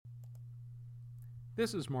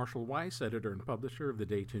This is Marshall Weiss, editor and publisher of the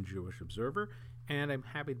Dayton Jewish Observer, and I'm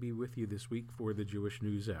happy to be with you this week for the Jewish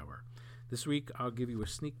News Hour. This week, I'll give you a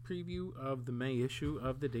sneak preview of the May issue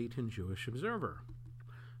of the Dayton Jewish Observer.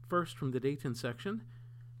 First, from the Dayton section,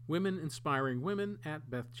 Women Inspiring Women at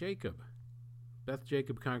Beth Jacob. Beth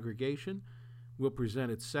Jacob Congregation will present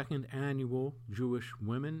its second annual Jewish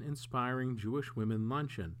Women Inspiring Jewish Women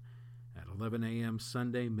Luncheon at 11 a.m.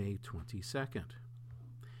 Sunday, May 22nd.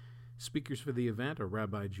 Speakers for the event are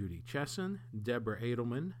Rabbi Judy Chesson, Deborah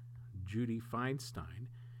Edelman, Judy Feinstein,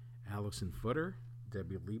 Allison Footer,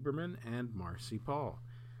 Debbie Lieberman, and Marcy Paul.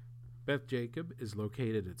 Beth Jacob is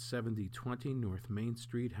located at 7020 North Main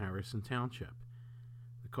Street, Harrison Township.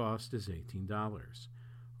 The cost is $18.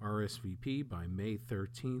 RSVP by May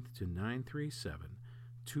 13th to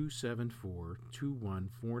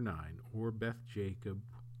 937-274-2149 or Beth Jacob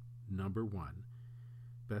number 1.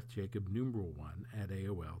 Beth Jacob numeral 1 at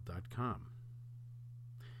AOL.com.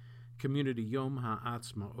 Community Yom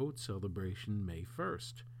HaAtzmaut celebration May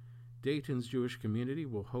 1st. Dayton's Jewish community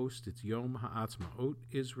will host its Yom HaAtzmaut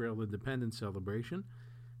Israel Independence celebration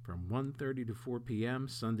from 1:30 to 4 p.m.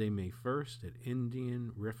 Sunday, May 1st at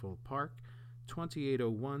Indian Riffle Park,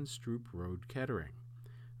 2801 Stroop Road, Kettering.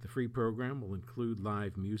 The free program will include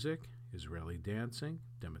live music, Israeli dancing,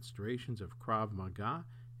 demonstrations of Krav Maga,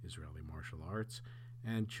 Israeli martial arts,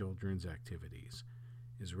 and children's activities.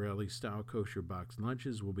 Israeli-style kosher box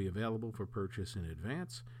lunches will be available for purchase in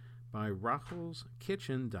advance by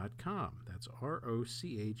rochelskitchen.com. That's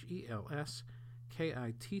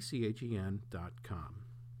ROCHELSKITCHEN.com.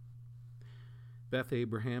 Beth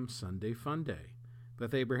Abraham Sunday Fun Day.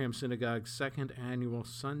 Beth Abraham Synagogue's second annual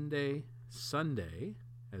Sunday,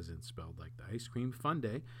 as in spelled like the ice cream, Fun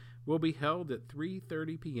Day, will be held at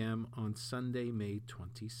 3:30 p.m. on Sunday, May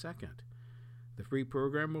 22nd. The free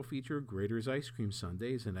program will feature Grater's Ice Cream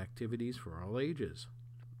Sundaes and activities for all ages.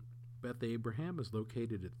 Beth Abraham is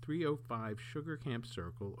located at 305 Sugar Camp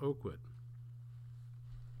Circle, Oakwood.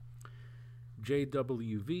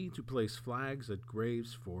 JWV to place flags at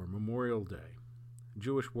graves for Memorial Day.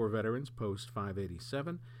 Jewish War Veterans Post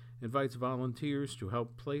 587 invites volunteers to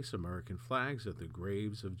help place American flags at the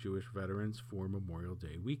graves of Jewish veterans for Memorial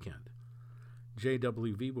Day weekend.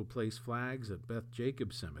 JWV will place flags at Beth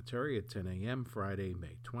Jacob Cemetery at 10 a.m. Friday,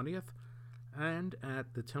 May 20th, and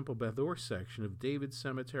at the Temple Beth Or section of David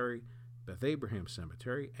Cemetery, Beth Abraham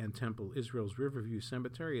Cemetery, and Temple Israel's Riverview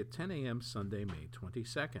Cemetery at 10 a.m. Sunday, May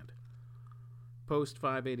 22nd. Post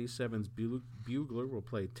 587's bugler will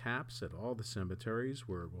play taps at all the cemeteries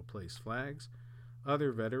where it will place flags.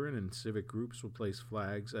 Other veteran and civic groups will place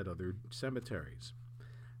flags at other cemeteries.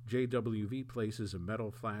 JWV places a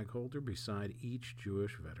metal flag holder beside each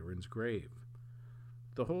Jewish veteran's grave.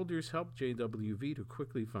 The holders help JWV to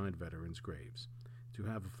quickly find veterans' graves. To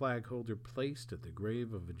have a flag holder placed at the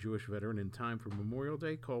grave of a Jewish veteran in time for Memorial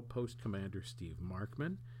Day, call Post Commander Steve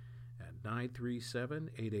Markman at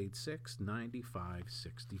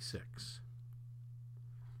 937-886-9566.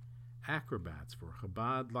 Acrobats for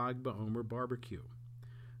Chabad Lag BaOmer Barbecue.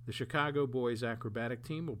 The Chicago Boys Acrobatic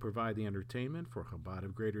Team will provide the entertainment for Chabad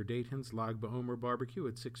of Greater Dayton's Lag BaOmer Barbecue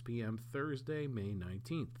at 6 p.m. Thursday, May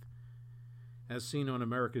 19th. As seen on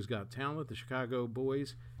America's Got Talent, the Chicago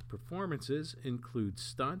Boys' performances include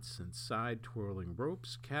stunts and side-twirling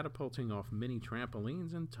ropes, catapulting off mini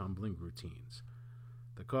trampolines, and tumbling routines.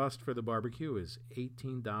 The cost for the barbecue is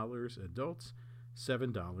 $18 adults,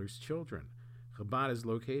 $7 children. Chabad is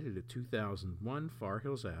located at 2001 Far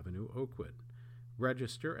Hills Avenue, Oakwood.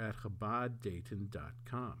 Register at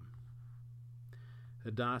ChabadDayton.com.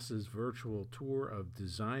 Hadassah's virtual tour of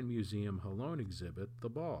Design Museum Holon exhibit, The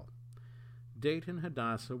Ball. Dayton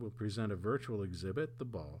Hadassah will present a virtual exhibit, The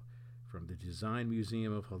Ball, from the Design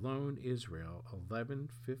Museum of Holon, Israel,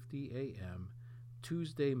 11:50 a.m.,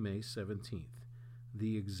 Tuesday, May 17th.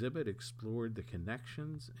 The exhibit explored the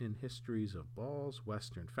connections in histories of balls,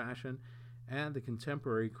 Western fashion, and the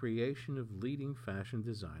contemporary creation of leading fashion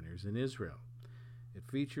designers in Israel. It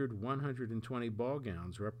featured 120 ball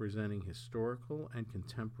gowns representing historical and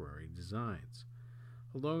contemporary designs.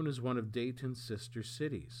 Holon is one of Dayton's sister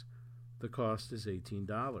cities. The cost is $18.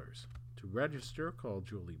 To register, call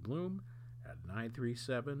Julie Bloom at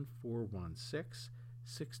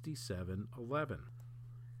 937-416-6711.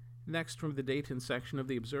 Next, from the Dayton section of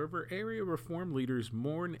the Observer, area reform leaders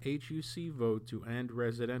mourn HUC vote to end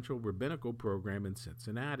residential rabbinical program in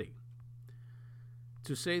Cincinnati.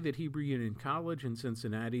 To say that Hebrew Union College in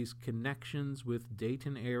Cincinnati's connections with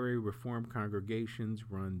Dayton area Reform congregations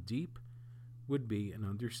run deep would be an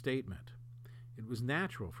understatement. It was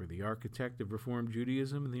natural for the architect of Reform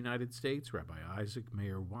Judaism in the United States, Rabbi Isaac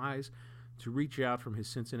Mayer Weiss, to reach out from his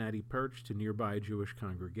Cincinnati perch to nearby Jewish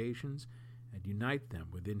congregations and unite them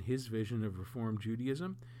within his vision of Reform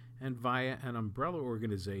Judaism and via an umbrella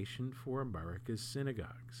organization for America's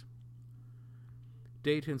synagogues.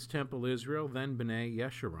 Dayton's Temple Israel, then B'nai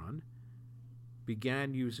Yeshurun,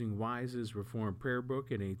 began using Weiss's Reform Prayer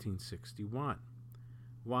Book in 1861.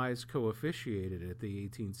 Weiss co-officiated at the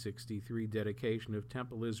 1863 dedication of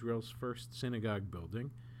Temple Israel's first synagogue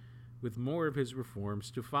building, with more of his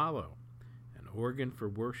reforms to follow: an organ for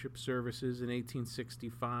worship services in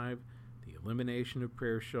 1865, the elimination of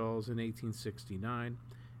prayer shawls in 1869,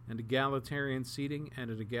 and egalitarian seating and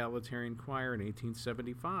an egalitarian choir in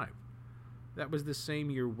 1875. That was the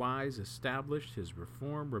same year Weiss established his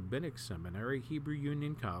Reform Rabbinic Seminary, Hebrew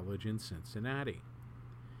Union College in Cincinnati.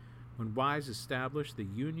 When Weiss established the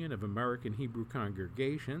Union of American Hebrew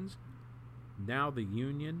Congregations, now the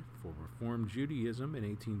Union for Reform Judaism in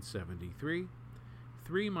 1873,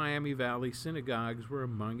 3 Miami Valley synagogues were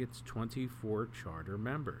among its 24 charter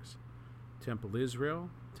members: Temple Israel,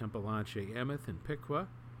 Temple Anshe Emeth in Piqua,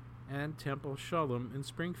 and Temple Shalom in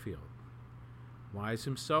Springfield. Weiss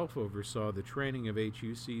himself oversaw the training of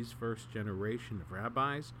HUC's first generation of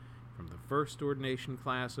rabbis from the first ordination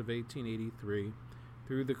class of 1883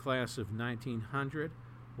 through the class of 1900,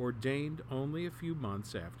 ordained only a few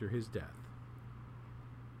months after his death.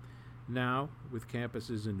 Now, with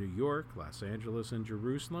campuses in New York, Los Angeles, and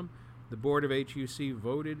Jerusalem, the board of HUC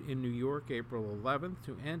voted in New York April 11th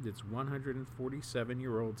to end its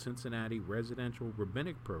 147-year-old Cincinnati residential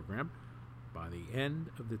rabbinic program by the end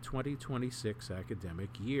of the 2026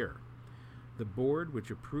 academic year. The board,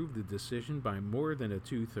 which approved the decision by more than a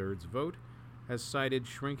 2/3 vote, has cited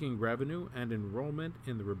shrinking revenue and enrollment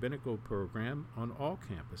in the rabbinical program on all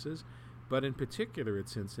campuses, but in particular at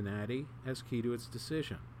Cincinnati, as key to its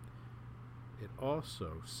decision. It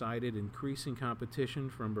also cited increasing competition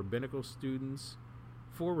from rabbinical students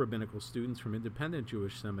from independent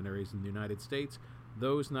Jewish seminaries in the United States,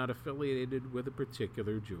 those not affiliated with a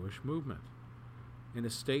particular Jewish movement. In a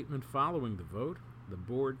statement following the vote, the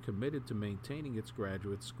board committed to maintaining its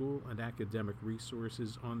graduate school and academic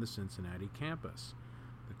resources on the Cincinnati campus,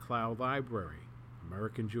 the Clow Library,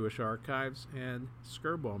 American Jewish Archives, and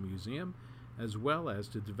Skirball Museum, as well as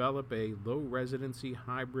to develop a low-residency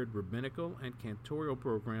hybrid rabbinical and cantorial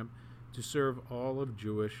program to serve all of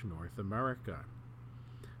Jewish North America.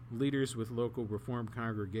 Leaders with local Reform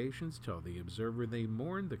congregations tell the Observer they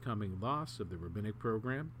mourn the coming loss of the rabbinic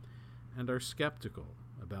program and are skeptical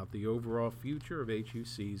about the overall future of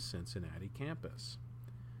HUC's Cincinnati campus.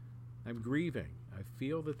 I'm grieving. I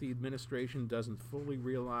feel that the administration doesn't fully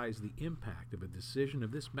realize the impact of a decision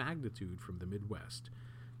of this magnitude from the Midwest,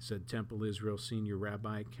 said Temple Israel Senior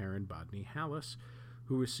Rabbi Karen Bodney-Hallis,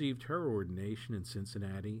 who received her ordination in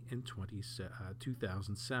Cincinnati in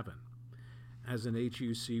 2007. As an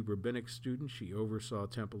HUC rabbinic student, she oversaw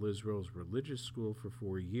Temple Israel's religious school for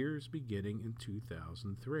 4 years, beginning in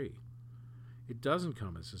 2003. It doesn't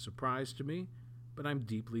come as a surprise to me, but I'm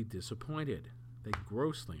deeply disappointed. They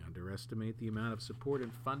grossly underestimate the amount of support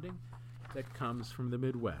and funding that comes from the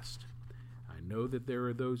Midwest. I know that there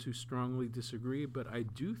are those who strongly disagree, but I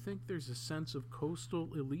do think there's a sense of coastal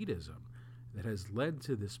elitism that has led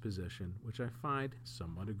to this position, which I find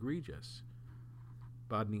somewhat egregious.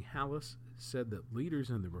 Bodney-Hallis said that leaders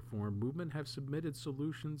in the Reform movement have submitted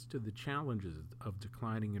solutions to the challenges of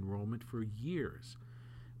declining enrollment for years,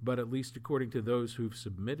 but at least according to those who've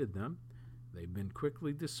submitted them, they've been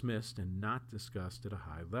quickly dismissed and not discussed at a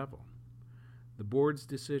high level. The board's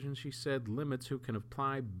decision, she said, limits who can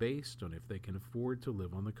apply based on if they can afford to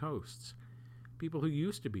live on the coasts. People who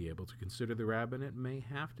used to be able to consider the rabbinate may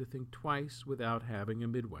have to think twice without having a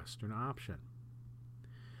Midwestern option.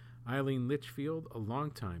 Eileen Litchfield, a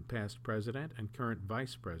longtime past president and current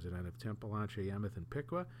vice president of Temple Anshe Emeth in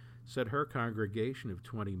Piqua, said her congregation of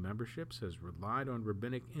 20 memberships has relied on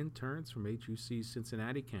rabbinic interns from HUC's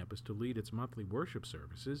Cincinnati campus to lead its monthly worship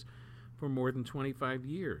services for more than 25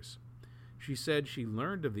 years. She said she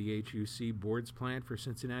learned of the HUC board's plan for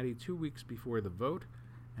Cincinnati 2 weeks before the vote,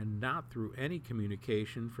 and not through any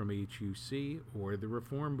communication from HUC or the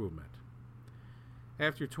Reform movement.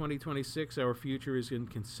 After 2026, our future is in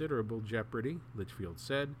considerable jeopardy, Litchfield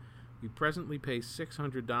said. We presently pay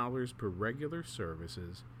 $600 per regular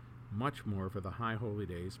services, much more for the high holy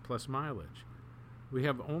days plus mileage. We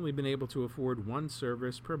have only been able to afford one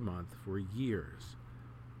service per month for years.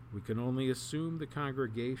 We can only assume the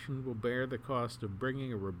congregation will bear the cost of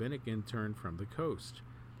bringing a rabbinic intern from the coast.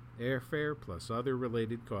 Airfare plus other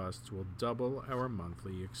related costs will double our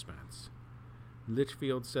monthly expense.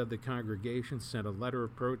 Litchfield said the congregation sent a letter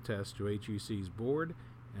of protest to HUC's board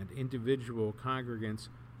and individual congregants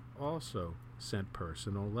also sent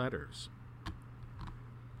personal letters.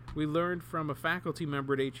 We learned from a faculty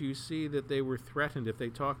member at HUC that they were threatened if they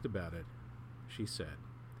talked about it, she said.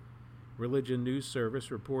 Religion News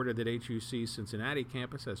Service reported that HUC's Cincinnati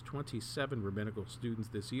campus has 27 rabbinical students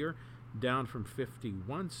this year, down from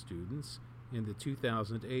 51 students in the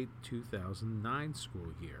 2008-2009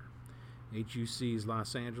 school year. HUC's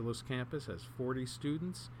Los Angeles campus has 40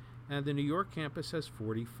 students, and the New York campus has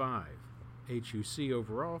 45. HUC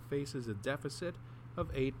overall faces a deficit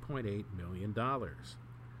of $8.8 million.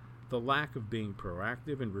 The lack of being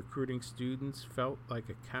proactive in recruiting students felt like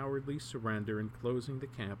a cowardly surrender in closing the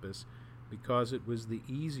campus because it was the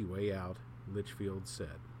easy way out, Litchfield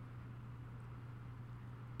said.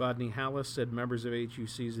 Bodney Hallis said members of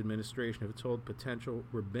HUC's administration have told potential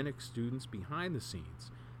rabbinic students behind the scenes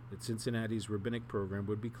that Cincinnati's rabbinic program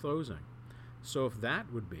would be closing. So if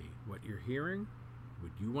that would be what you're hearing,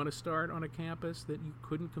 would you want to start on a campus that you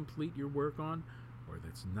couldn't complete your work on, or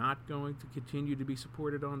that's not going to continue to be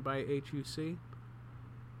supported on by HUC?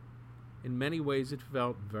 In many ways, it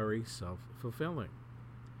felt very self-fulfilling.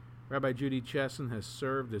 Rabbi Judy Chesson has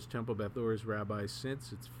served as Temple Beth Or's rabbi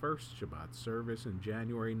since its first Shabbat service in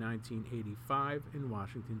January 1985 in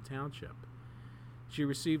Washington Township. She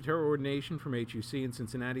received her ordination from HUC in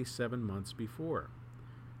Cincinnati 7 months before.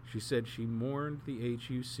 She said she mourned the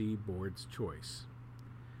HUC board's choice.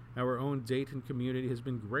 Our own Dayton community has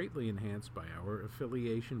been greatly enhanced by our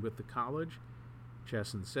affiliation with the college,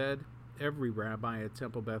 Chesson said. Every rabbi at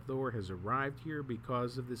Temple Beth Or has arrived here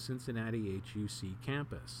because of the Cincinnati HUC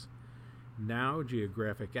campus. Now,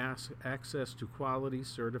 geographic access to quality,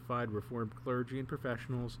 certified Reformed clergy and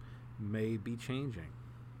professionals may be changing.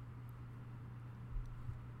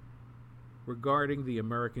 Regarding the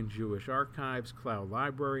American Jewish Archives, Clow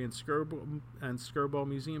Library, and Skirball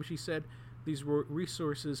Museum, she said, these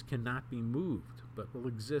resources cannot be moved, but will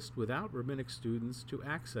exist without rabbinic students to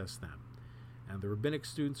access them, and the rabbinic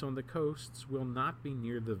students on the coasts will not be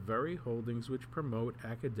near the very holdings which promote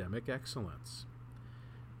academic excellence.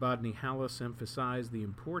 Bodney Hallis emphasized the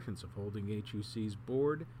importance of holding HUC's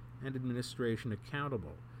board and administration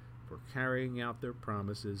accountable for carrying out their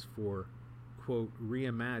promises for, quote,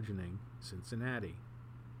 reimagining Cincinnati.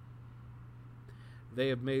 They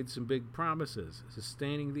have made some big promises,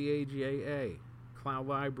 sustaining the AGAA, Clow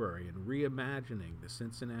Library, and reimagining the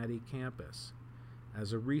Cincinnati campus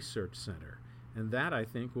as a research center, and that, I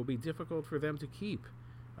think, will be difficult for them to keep.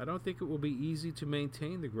 I don't think it will be easy to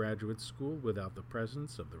maintain the graduate school without the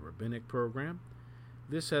presence of the rabbinic program.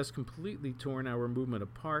 This has completely torn our movement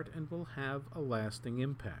apart and will have a lasting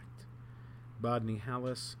impact. Bodney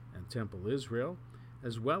Hallis and Temple Israel,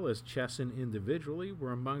 as well as Chesson individually,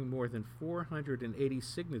 were among more than 480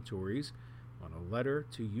 signatories on a letter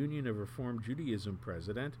to Union of Reformed Judaism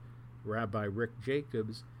President Rabbi Rick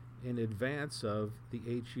Jacobs in advance of the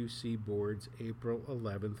HUC Board's April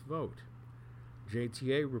 11th vote.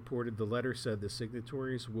 JTA reported the letter said the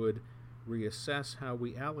signatories would reassess how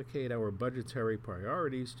we allocate our budgetary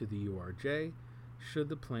priorities to the URJ should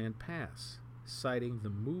the plan pass, citing the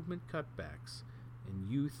movement cutbacks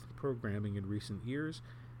in youth programming in recent years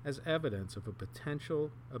as evidence of a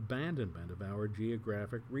potential abandonment of our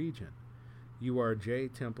geographic region.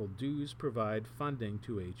 URJ Temple dues provide funding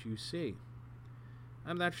to HUC.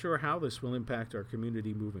 I'm not sure how this will impact our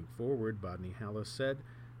community moving forward, Bodney Hallis said.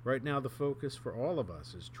 Right now the focus for all of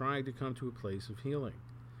us is trying to come to a place of healing,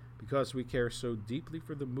 because we care so deeply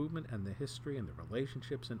for the movement and the history and the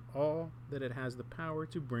relationships and all that it has the power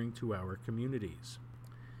to bring to our communities.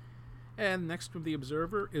 And next from the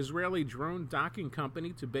Observer, Israeli drone docking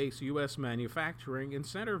company to base U.S. manufacturing in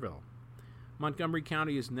Centerville. Montgomery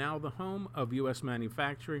County is now the home of U.S.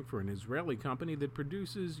 manufacturing for an Israeli company that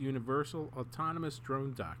produces universal autonomous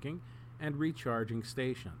drone docking and recharging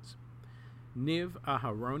stations. Niv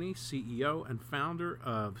Aharoni, CEO and founder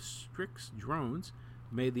of Strix Drones,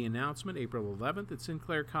 made the announcement April 11th at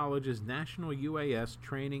Sinclair College's National UAS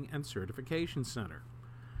Training and Certification Center.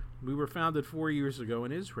 We were founded 4 years ago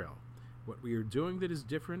in Israel. What we are doing that is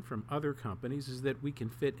different from other companies is that we can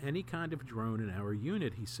fit any kind of drone in our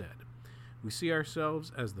unit, he said. We see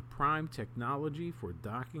ourselves as the prime technology for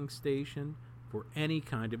docking station for any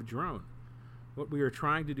kind of drone. What we are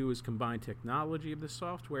trying to do is combine technology of the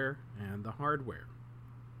software and the hardware.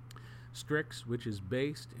 Strix, which is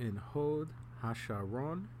based in Hod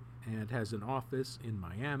HaSharon and has an office in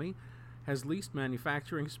Miami, has leased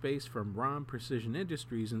manufacturing space from Ram Precision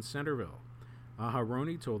Industries in Centerville.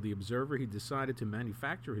 Aharoni told the Observer he decided to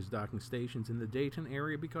manufacture his docking stations in the Dayton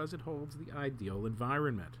area because it holds the ideal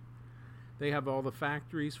environment. They have all the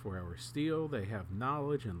factories for our steel, they have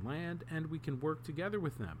knowledge and land, and we can work together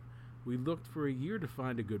with them. We looked for a year to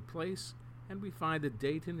find a good place, and we find that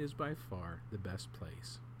Dayton is by far the best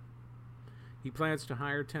place. He plans to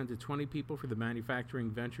hire 10 to 20 people for the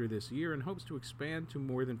manufacturing venture this year and hopes to expand to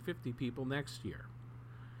more than 50 people next year.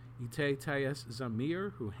 Itay Tayes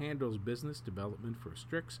Zamir, who handles business development for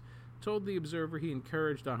Strix, told The Observer he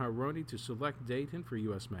encouraged Aharoni to select Dayton for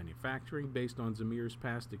U.S. manufacturing based on Zamir's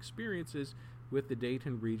past experiences with the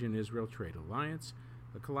Dayton Region Israel Trade Alliance,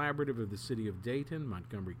 a collaborative of the City of Dayton,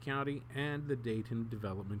 Montgomery County, and the Dayton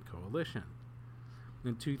Development Coalition.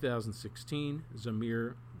 In 2016,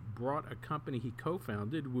 Zamir brought a company he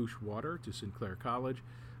co-founded, Whoosh Water, to Sinclair College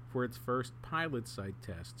for its first pilot site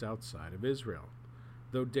tests outside of Israel.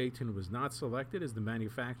 Though Dayton was not selected as the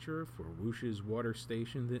manufacturer for Whoosh's water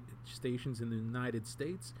stations in the United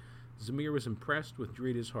States, Zamir was impressed with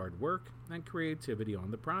Drita's hard work and creativity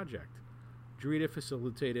on the project. Drita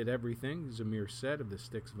facilitated everything, Zamir said of the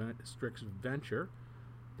Strix venture.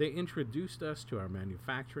 They introduced us to our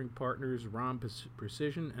manufacturing partners, Ram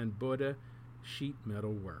Precision and Buddha Sheet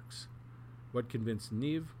Metal Works. What convinced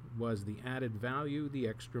Niv was the added value, the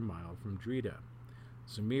extra mile from Drita.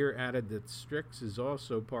 Zamir added that Strix is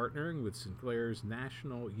also partnering with Sinclair's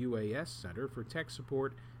National UAS Center for tech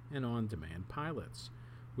support and on-demand pilots.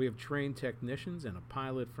 We have trained technicians and a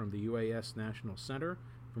pilot from the UAS National Center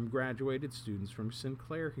from graduated students from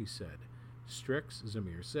Sinclair, he said. Strix,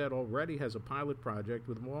 Zamir said, already has a pilot project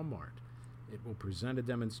with Walmart. It will present a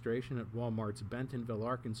demonstration at Walmart's Bentonville,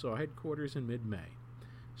 Arkansas headquarters in mid-May.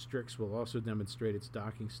 Strix will also demonstrate its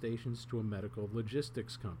docking stations to a medical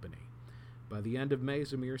logistics company. By the end of May,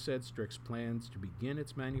 Zamir said Strix plans to begin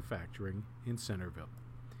its manufacturing in Centerville.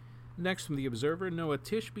 Next from The Observer, Noah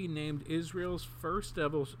Tishby named Israel's first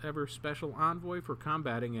ever special envoy for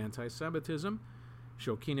combating anti-Semitism.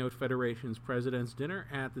 She'll keynote Federation's President's Dinner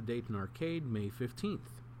at the Dayton Arcade May 15th.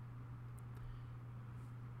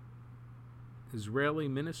 Israeli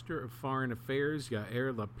Minister of Foreign Affairs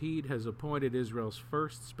Yair Lapid has appointed Israel's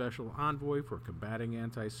first special envoy for combating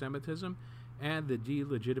anti-Semitism and the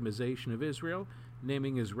delegitimization of Israel,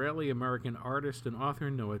 naming Israeli-American artist and author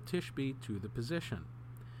Noah Tishby to the position.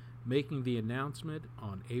 Making the announcement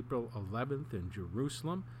on April 11th in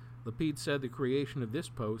Jerusalem, Lapid said the creation of this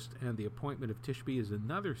post and the appointment of Tishby is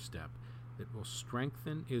another step that will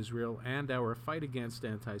strengthen Israel and our fight against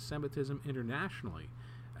anti-Semitism internationally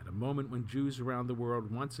at a moment when Jews around the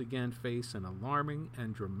world once again face an alarming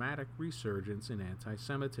and dramatic resurgence in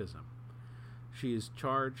anti-Semitism. She is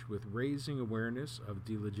charged with raising awareness of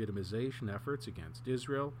delegitimization efforts against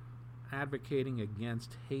Israel, advocating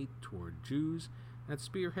against hate toward Jews, and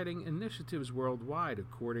spearheading initiatives worldwide,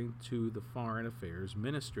 according to the Foreign Affairs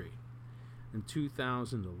Ministry. In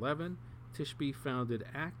 2011, Tishby founded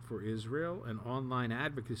Act for Israel, an online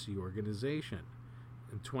advocacy organization.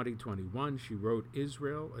 In 2021, she wrote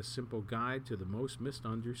Israel, A Simple Guide to the Most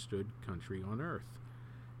Misunderstood Country on Earth.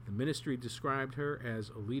 The ministry described her as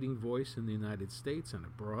a leading voice in the United States and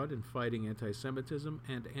abroad in fighting anti-Semitism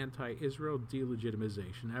and anti-Israel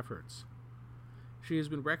delegitimization efforts. She has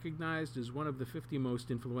been recognized as one of the 50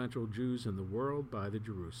 most influential Jews in the world by the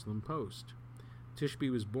Jerusalem Post.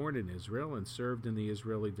 Tishby was born in Israel and served in the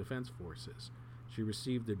Israeli Defense Forces. She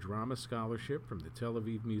received a drama scholarship from the Tel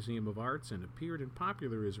Aviv Museum of Arts and appeared in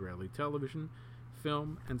popular Israeli television,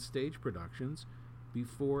 film, and stage productions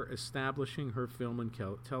before establishing her film and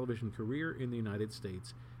television career in the United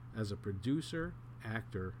States as a producer,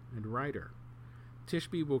 actor, and writer.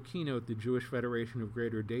 Tishby will keynote the Jewish Federation of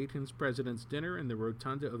Greater Dayton's President's Dinner in the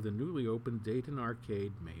rotunda of the newly opened Dayton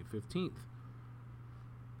Arcade May 15th.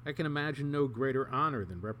 I can imagine no greater honor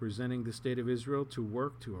than representing the State of Israel to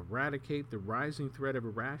work to eradicate the rising threat of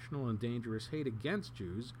irrational and dangerous hate against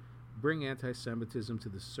Jews, bring anti-Semitism to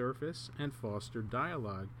the surface, and foster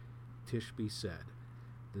dialogue, Tishby said.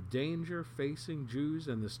 The danger facing Jews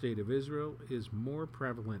and the State of Israel is more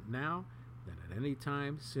prevalent now than at any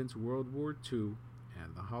time since World War II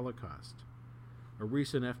and the Holocaust. A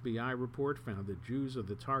recent FBI report found that Jews are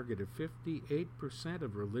the target of 58%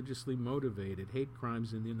 of religiously motivated hate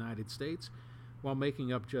crimes in the United States, while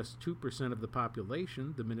making up just 2% of the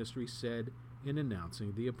population, the ministry said in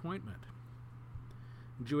announcing the appointment.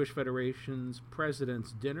 Jewish Federation's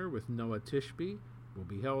President's Dinner with Noah Tishby will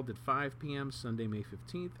be held at 5 p.m. Sunday, May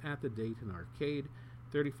 15th at the Dayton Arcade,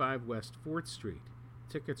 35 West 4th Street.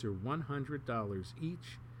 Tickets are $100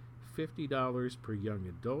 each, $50 per young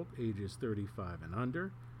adult, ages 35 and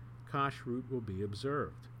under. Kashrut will be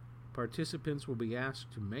observed. Participants will be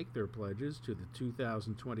asked to make their pledges to the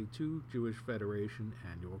 2022 Jewish Federation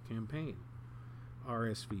annual campaign.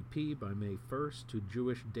 RSVP by May 1st to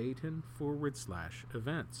JewishDayton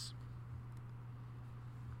 /events.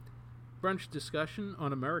 Brunch discussion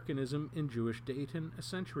on Americanism in Jewish Dayton a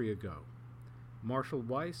century ago. Marshall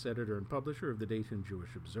Weiss, editor and publisher of the Dayton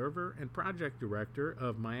Jewish Observer and project director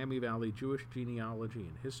of Miami Valley Jewish Genealogy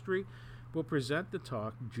and History, will present the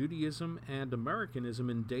talk Judaism and Americanism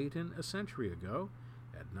in Dayton a century ago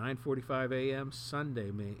at 9:45 a.m.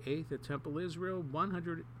 Sunday, May 8th at Temple Israel,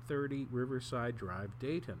 130 Riverside Drive,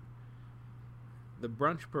 Dayton. The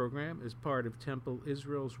brunch program is part of Temple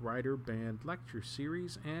Israel's Writer Band Lecture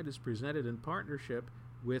Series and is presented in partnership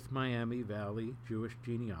with Miami Valley Jewish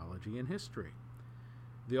Genealogy and History.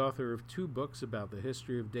 The author of 2 books about the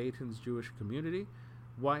history of Dayton's Jewish community,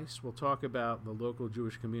 Weiss will talk about the local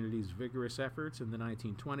Jewish community's vigorous efforts in the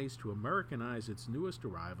 1920s to Americanize its newest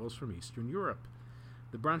arrivals from Eastern Europe.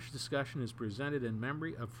 The brunch discussion is presented in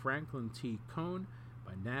memory of Franklin T. Cohn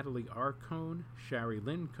by Natalie R. Cohn, Shari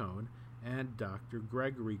Lynn Cohn, and Dr.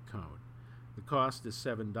 Gregory Cohn. The cost is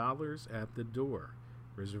 $7 at the door.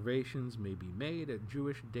 Reservations may be made at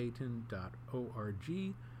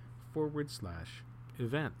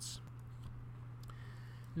jewishdayton.org/events.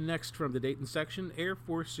 Next from the Dayton section, Air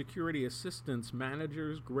Force Security Assistance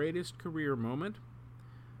Manager's greatest career moment: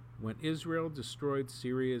 when Israel destroyed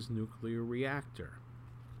Syria's nuclear reactor.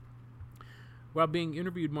 While being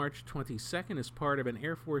interviewed March 22nd as part of an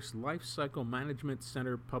Air Force Life Cycle Management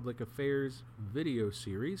Center Public Affairs video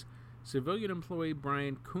series, civilian employee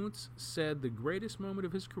Brian Kuntz said the greatest moment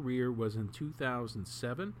of his career was in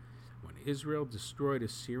 2007 when Israel destroyed a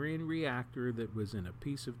Syrian reactor that was in a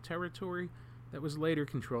piece of territory that was later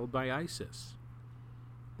controlled by ISIS.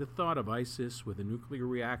 The thought of ISIS with a nuclear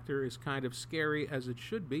reactor is kind of scary, as it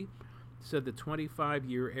should be, said the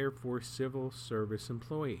 25-year Air Force Civil Service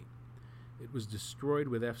employee. It was destroyed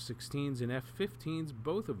with F-16s and F-15s,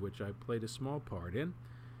 both of which I played a small part in,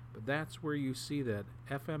 but that's where you see that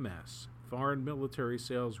FMS, foreign military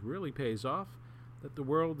sales, really pays off, that the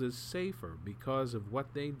world is safer because of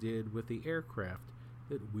what they did with the aircraft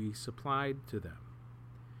that we supplied to them.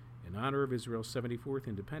 In honor of Israel's 74th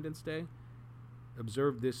Independence Day,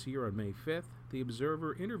 observed this year on May 5th, the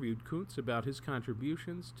Observer interviewed Kuntz about his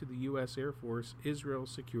contributions to the U.S. Air Force Israel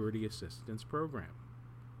Security Assistance Program.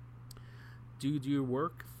 Do you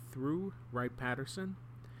work through Wright-Patterson?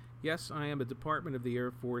 Yes, I am a Department of the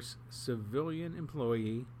Air Force civilian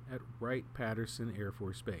employee at Wright-Patterson Air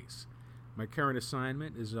Force Base. My current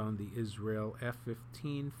assignment is on the Israel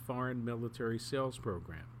F-15 Foreign Military Sales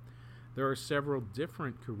Program. There are several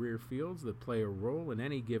different career fields that play a role in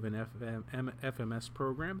any given FMS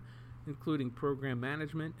program, including program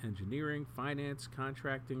management, engineering, finance,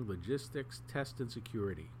 contracting, logistics, test, and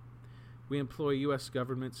security. We employ U.S.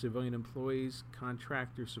 government civilian employees,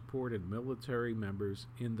 contractor support, and military members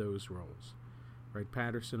in those roles.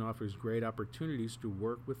 Wright-Patterson offers great opportunities to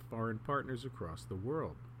work with foreign partners across the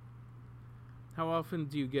world. How often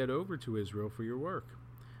do you get over to Israel for your work?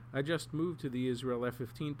 I just moved to the Israel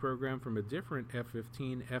F-15 program from a different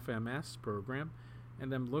F-15 FMS program,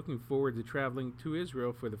 and I'm looking forward to traveling to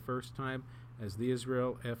Israel for the first time as the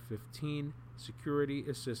Israel F-15 Security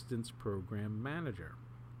Assistance Program Manager.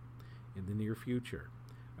 In the near future,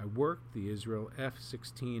 I worked the Israel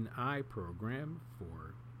F-16I program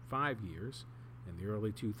for 5 years in the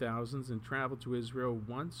early 2000s and traveled to Israel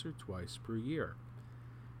once or twice per year.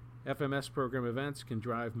 FMS program events can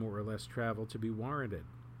drive more or less travel to be warranted.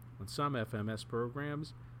 On some FMS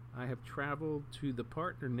programs, I have traveled to the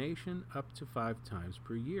partner nation up to 5 times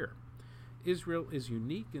per year. Israel is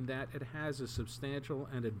unique in that it has a substantial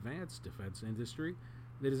and advanced defense industry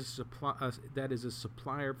that is a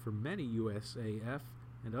supplier for many USAF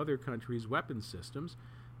and other countries' weapons systems,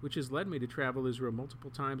 which has led me to travel Israel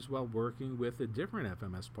multiple times while working with a different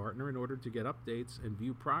FMS partner in order to get updates and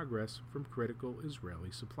view progress from critical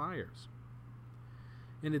Israeli suppliers.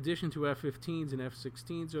 In addition to F-15s and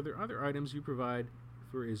F-16s, are there other items you provide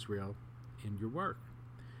for Israel in your work?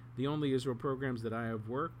 The only Israel programs that I have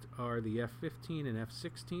worked are the F-15 and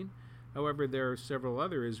F-16. However, there are several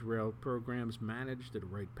other Israel programs managed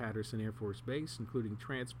at Wright-Patterson Air Force Base, including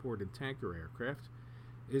transport and tanker aircraft.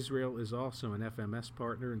 Israel is also an FMS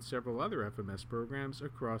partner in several other FMS programs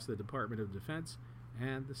across the Department of Defense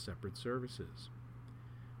and the separate services.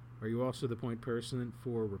 Are you also the point person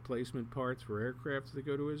for replacement parts for aircraft that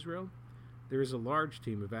go to Israel? There is a large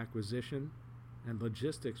team of acquisition and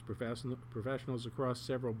logistics professionals across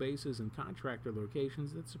several bases and contractor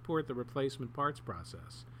locations that support the replacement parts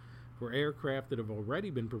process. For aircraft that have already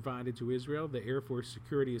been provided to Israel, the Air Force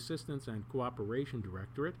Security Assistance and Cooperation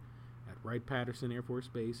Directorate at Wright-Patterson Air Force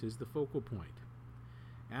Base is the focal point.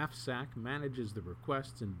 AFSAC manages the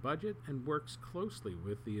requests and budget and works closely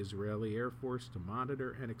with the Israeli Air Force to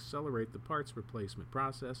monitor and accelerate the parts replacement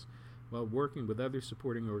process while working with other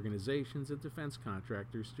supporting organizations and defense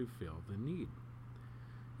contractors to fill the need.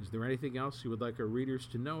 Is there anything else you would like our readers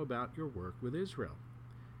to know about your work with Israel?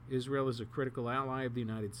 Israel is a critical ally of the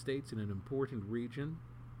United States in an important region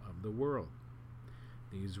of the world.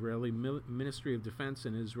 The Israeli Ministry of Defense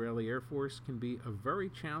and Israeli Air Force can be a very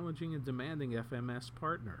challenging and demanding FMS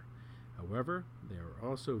partner. However, they are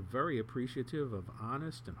also very appreciative of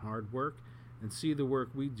honest and hard work and see the work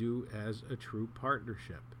we do as a true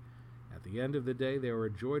partnership. At the end of the day, they are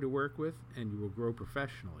a joy to work with, and you will grow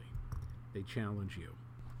professionally. They challenge you.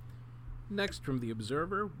 Next, from The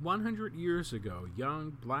Observer, 100 years ago,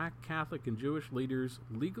 young black Catholic and Jewish leaders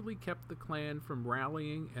legally kept the Klan from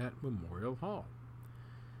rallying at Memorial Hall.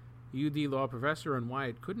 UD law professor on why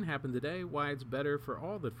it couldn't happen today, why it's better for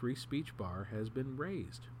all that free speech bar has been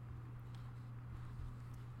raised.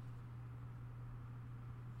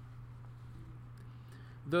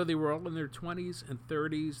 Though they were all in their 20s and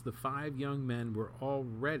 30s, the 5 young men were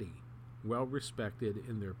already well respected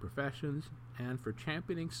in their professions and for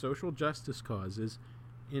championing social justice causes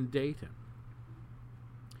in Dayton.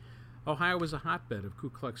 Ohio was a hotbed of Ku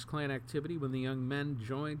Klux Klan activity when the young men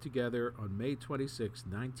joined together on May 26,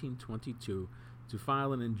 1922, to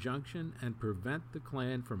file an injunction and prevent the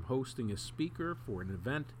Klan from hosting a speaker for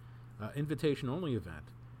an invitation-only event,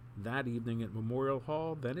 that evening at Memorial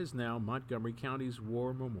Hall, that is now Montgomery County's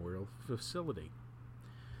War Memorial Facility.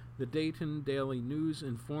 The Dayton Daily News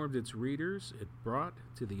informed its readers it brought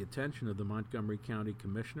to the attention of the Montgomery County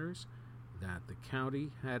Commissioners that the county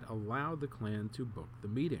had allowed the Klan to book the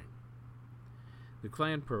meeting. The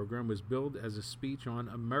Klan program was billed as a speech on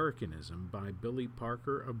Americanism by Billy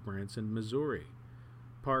Parker of Branson, Missouri.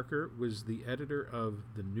 Parker was the editor of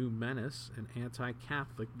The New Menace, an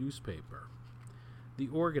anti-Catholic newspaper. The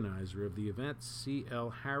organizer of the event,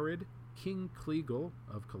 C.L. Harrod King Kliegel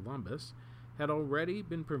of Columbus, had already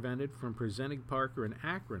been prevented from presenting Parker in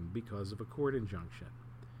Akron because of a court injunction.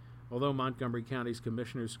 Although Montgomery County's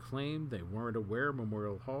commissioners claimed they weren't aware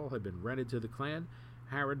Memorial Hall had been rented to the Klan,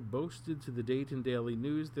 Harrod boasted to the Dayton Daily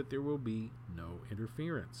News that there will be no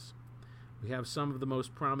interference. We have some of the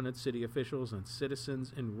most prominent city officials and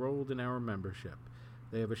citizens enrolled in our membership.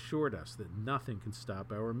 They have assured us that nothing can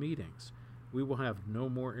stop our meetings. We will have no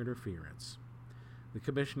more interference. The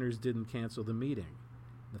commissioners didn't cancel the meeting.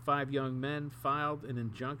 The 5 young men filed an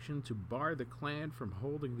injunction to bar the Klan from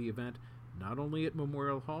holding the event not only at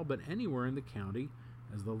Memorial Hall but anywhere in the county,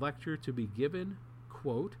 as the lecture to be given,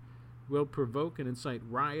 quote, will provoke and incite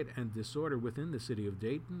riot and disorder within the city of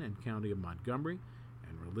Dayton and county of Montgomery,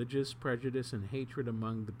 and religious prejudice and hatred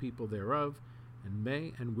among the people thereof, and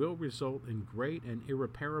may and will result in great and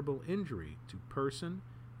irreparable injury to person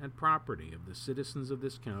and property of the citizens of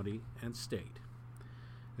this county and state.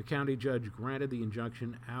 The county judge granted the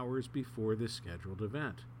injunction hours before the scheduled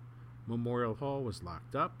event. Memorial Hall was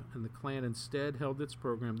locked up, and the Klan instead held its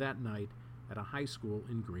program that night at a high school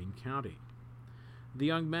in Greene County. The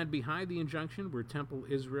young men behind the injunction were Temple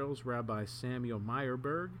Israel's Rabbi Samuel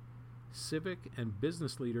Meyerberg, civic and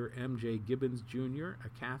business leader M.J. Gibbons Jr., a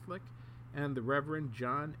Catholic, and the Reverend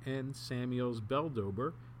John N. Samuels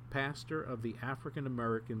Beldober, pastor of the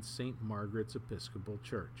African-American St. Margaret's Episcopal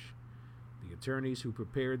Church. The attorneys who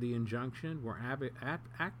prepared the injunction were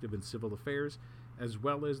active in civil affairs as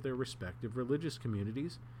well as their respective religious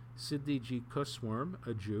communities, Sidney G. Kusswurm,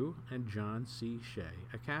 a Jew, and John C. Shea,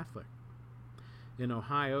 a Catholic. In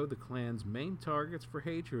Ohio, the Klan's main targets for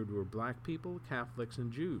hatred were black people, Catholics,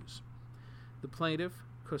 and Jews. The plaintiff,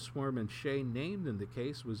 Kusswurm and Shea, named in the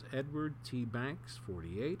case was Edward T. Banks,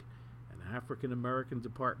 48, an African-American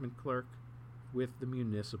department clerk with the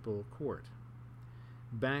municipal court.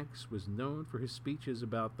 Banks was known for his speeches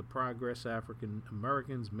about the progress African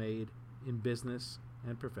Americans made in business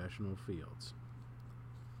and professional fields.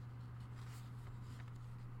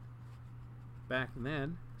 Back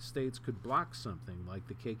then, states could block something like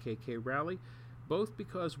the KKK rally, both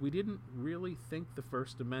because we didn't really think the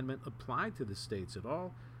First Amendment applied to the states at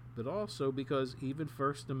all, but also because even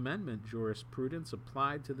First Amendment jurisprudence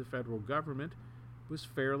applied to the federal government was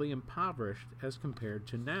fairly impoverished as compared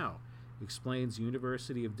to now, explains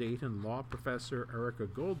University of Dayton law professor Erica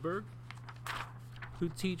Goldberg, who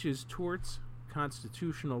teaches torts,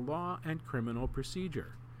 constitutional law, and criminal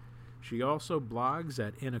procedure. She also blogs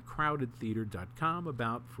at inacrowdedtheater.com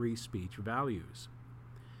about free speech values.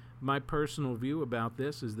 My personal view about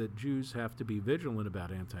this is that Jews have to be vigilant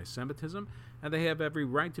about anti-Semitism, and they have every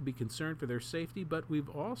right to be concerned for their safety, but we've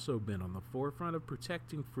also been on the forefront of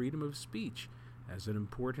protecting freedom of speech as an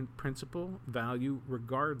important principle, value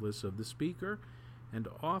regardless of the speaker, and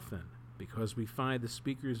often, because we find the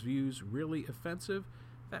speaker's views really offensive,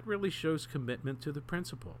 that really shows commitment to the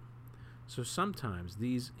principle. So sometimes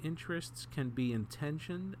these interests can be in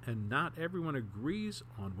tension, and not everyone agrees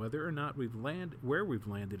on whether or not where we've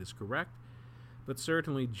landed is correct. But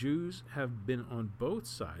certainly Jews have been on both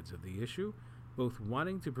sides of the issue, both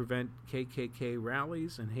wanting to prevent KKK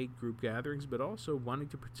rallies and hate group gatherings, but also wanting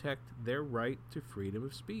to protect their right to freedom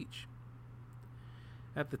of speech.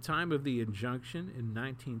 At the time of the injunction in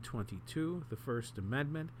 1922, the First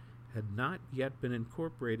Amendment had not yet been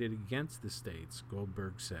incorporated against the states,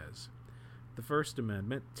 Goldberg says. The First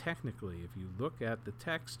Amendment, technically, if you look at the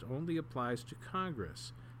text, only applies to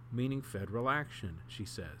Congress, meaning federal action, she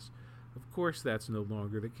says. Of course, that's no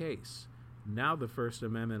longer the case. Now the First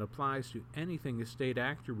Amendment applies to anything a state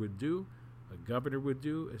actor would do, a governor would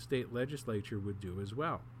do, a state legislature would do as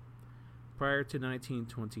well. Prior to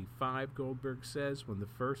 1925, Goldberg says, when the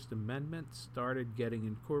First Amendment started getting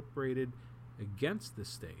incorporated against the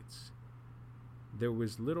states, there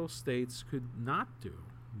was little states could not do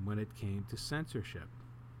when it came to censorship.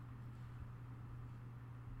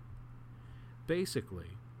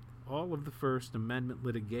 Basically, all of the First Amendment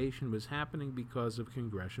litigation was happening because of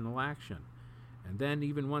congressional action. And then,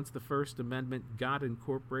 even once the First Amendment got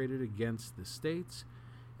incorporated against the states,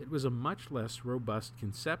 it was a much less robust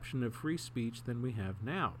conception of free speech than we have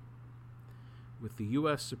now. With the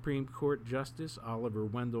U.S. Supreme Court Justice Oliver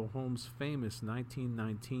Wendell Holmes' famous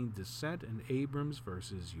 1919 dissent in Abrams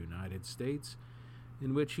versus United States,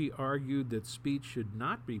 in which he argued that speech should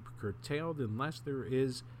not be curtailed unless there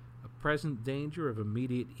is a present danger of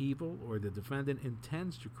immediate evil or the defendant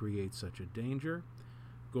intends to create such a danger,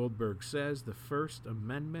 Goldberg says the First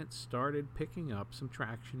Amendment started picking up some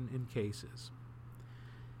traction in cases.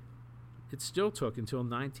 It still took until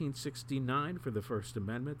 1969 for the First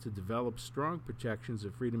Amendment to develop strong protections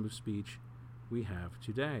of freedom of speech we have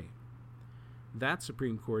today. That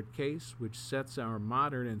Supreme Court case, which sets our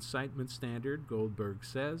modern incitement standard, Goldberg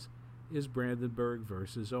says, is Brandenburg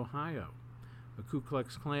versus Ohio. A Ku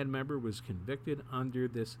Klux Klan member was convicted under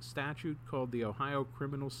this statute called the Ohio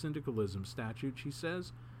Criminal Syndicalism Statute, she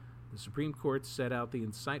says. The Supreme Court set out the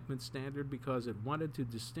incitement standard because it wanted to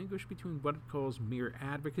distinguish between what it calls mere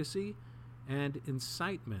advocacy and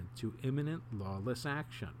incitement to imminent lawless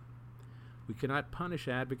action. We cannot punish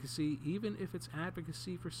advocacy even if it's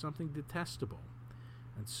advocacy for something detestable.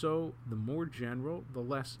 And so, the more general, the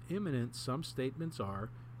less imminent some statements are,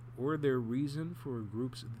 or their reason for a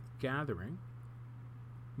group's gathering,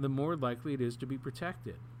 the more likely it is to be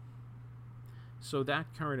protected. So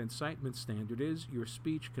that current incitement standard is your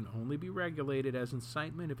speech can only be regulated as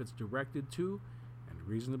incitement if it's directed to and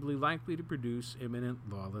reasonably likely to produce imminent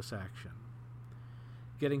lawless action.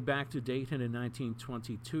 Getting back to Dayton in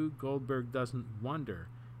 1922, Goldberg doesn't wonder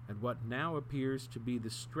at what now appears to be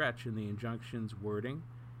the stretch in the injunction's wording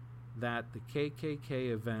that the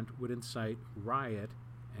KKK event would incite riot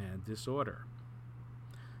and disorder.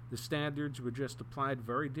 The standards were just applied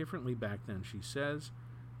very differently back then, she says.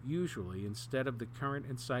 Usually, instead of the current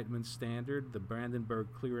incitement standard, the Brandenburg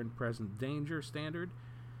Clear and Present Danger standard,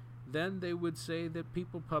 then they would say that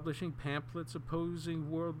people publishing pamphlets opposing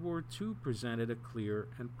World War II presented a clear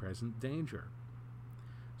and present danger.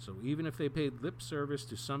 So even if they paid lip service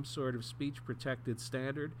to some sort of speech-protected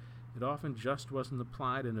standard, it often just wasn't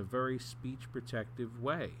applied in a very speech-protective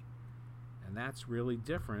way. And that's really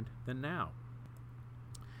different than now.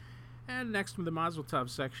 And next from the Mazel Tov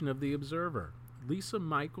section of The Observer, Lisa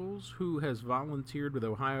Michaels, who has volunteered with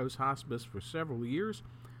Ohio's Hospice for several years,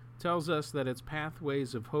 tells us that its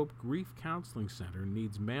Pathways of Hope Grief Counseling Center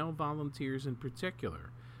needs male volunteers in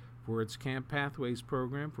particular for its Camp Pathways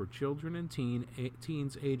program for children and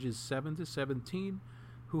teens ages 7 to 17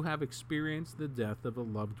 who have experienced the death of a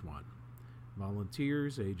loved one.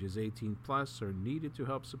 Volunteers ages 18 plus are needed to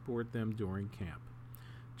help support them during camp.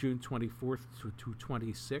 June 24th to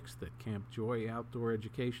 26th at Camp Joy Outdoor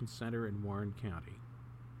Education Center in Warren County.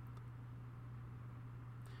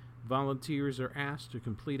 Volunteers are asked to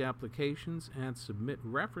complete applications and submit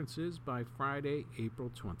references by Friday, April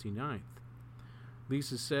 29th.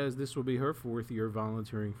 Lisa says this will be her 4th year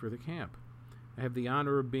volunteering for the camp. I have the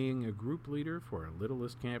honor of being a group leader for our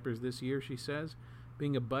littlest campers this year, she says.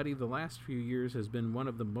 Being a buddy the last few years has been one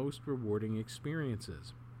of the most rewarding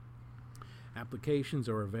experiences. Applications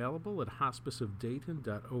are available at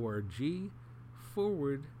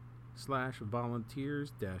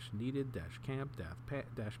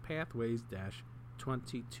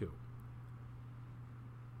hospiceofdayton.org/volunteers-needed-camp-pathways-22.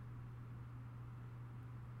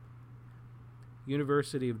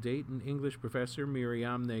 University of Dayton English professor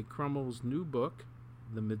Miriamne Krummel's new book,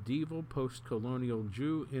 The Medieval Post-Colonial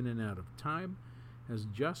Jew in and Out of Time, has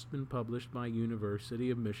just been published by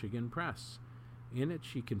University of Michigan Press. In it,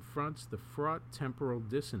 she confronts the fraught temporal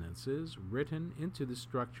dissonances written into the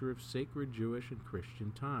structure of sacred Jewish and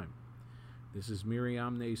Christian time. This is Miri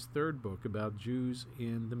Amne's third book about Jews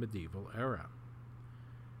in the medieval era.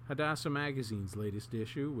 Hadassah Magazine's latest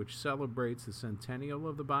issue, which celebrates the centennial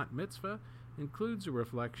of the Bat Mitzvah, includes a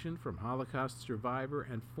reflection from Holocaust survivor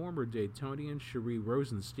and former Daytonian Cherie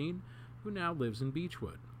Rosenstein, who now lives in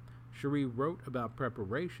Beechwood. Cherie wrote about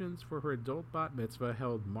preparations for her adult Bat Mitzvah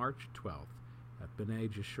held March 12th at B'nai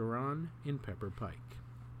Jeshurun in Pepper Pike.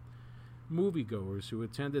 Moviegoers who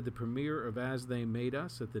attended the premiere of As They Made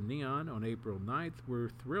Us at the Neon on April 9th were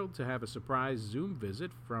thrilled to have a surprise Zoom visit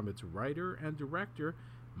from its writer and director,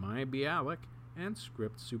 Maya Bialik, and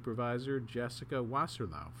script supervisor Jessica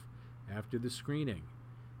Wasserlauf after the screening.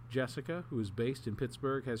 Jessica, who is based in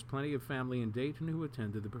Pittsburgh, has plenty of family in Dayton who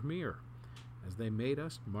attended the premiere. As They Made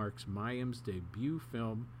Us marks Mayim's debut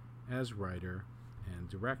film as writer and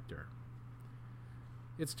director.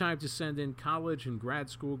 It's time to send in college and grad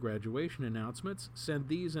school graduation announcements. Send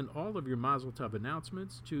these and all of your Mazel Tov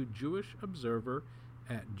announcements to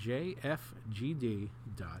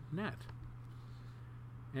jewishobserver@jfgd.net.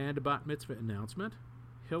 And a Bat Mitzvah announcement,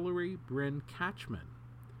 Hillary Bryn Catchman.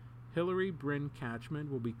 Hillary Bryn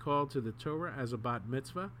Catchman will be called to the Torah as a Bat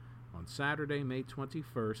Mitzvah on Saturday, May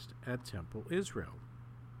 21st at Temple Israel.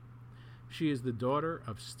 She is the daughter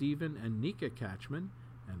of Stephen and Nika Catchman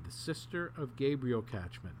and the sister of Gabriel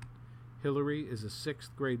Catchman. Hillary is a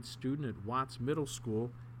 6th grade student at Watts Middle School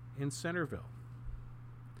in Centerville.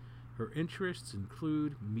 Her interests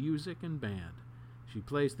include music and band. She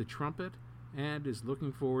plays the trumpet and is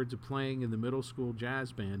looking forward to playing in the middle school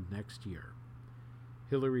jazz band next year.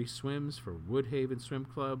 Hillary swims for Woodhaven Swim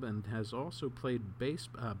Club and has also played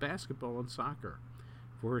basketball and soccer.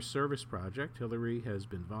 For her service project, Hillary has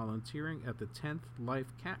been volunteering at the 10th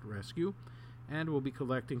Life Cat Rescue and will be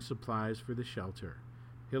collecting supplies for the shelter.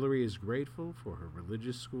 Hillary is grateful for her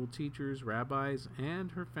religious school teachers, rabbis,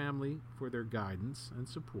 and her family for their guidance and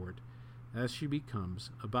support as she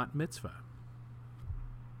becomes a Bat Mitzvah.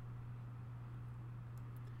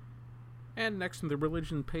 And next on the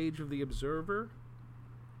religion page of the Observer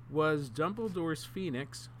was Dumbledore's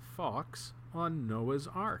Phoenix, Fawkes, on Noah's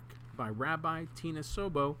Ark by Rabbi Tina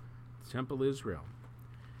Sobo, Temple Israel.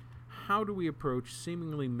 How do we approach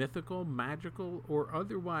seemingly mythical, magical, or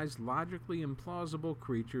otherwise logically implausible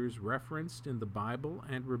creatures referenced in the Bible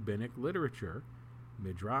and rabbinic literature,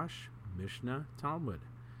 Midrash, Mishnah, Talmud?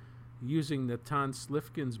 Using Natan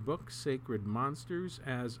Slifkin's book, Sacred Monsters,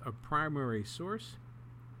 as a primary source,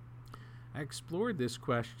 I explored this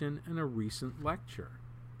question in a recent lecture.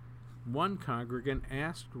 One congregant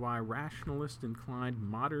asked why rationalist-inclined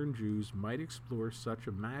modern Jews might explore such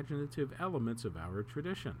imaginative elements of our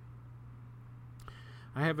tradition.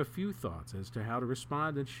 I have a few thoughts as to how to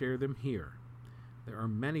respond and share them here. There are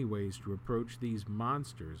many ways to approach these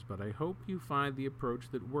monsters, but I hope you find the approach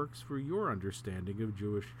that works for your understanding of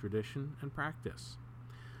Jewish tradition and practice.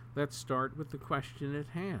 Let's start with the question at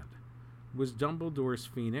hand. Was Dumbledore's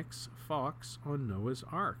Phoenix, Fawkes, on Noah's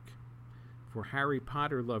Ark? For Harry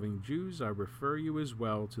Potter-loving Jews, I refer you as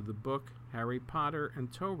well to the book Harry Potter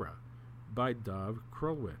and Torah by Dov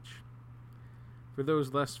Krolwich. For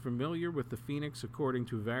those less familiar with the Phoenix according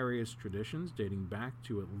to various traditions dating back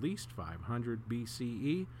to at least 500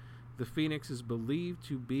 BCE, the Phoenix is believed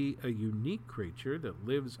to be a unique creature that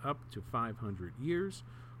lives up to 500 years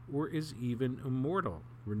or is even immortal,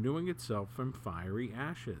 renewing itself from fiery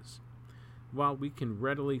ashes. While we can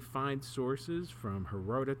readily find sources from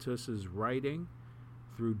Herodotus's writing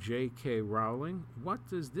through J.K. Rowling, what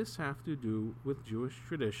does this have to do with Jewish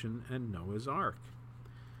tradition and Noah's Ark?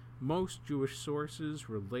 Most Jewish sources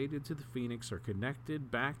related to the Phoenix are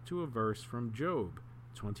connected back to a verse from Job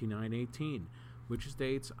 29:18, which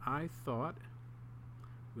states, "I thought,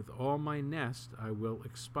 with all my nest I will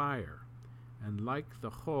expire, and like the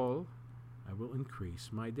whole I will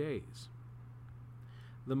increase my days."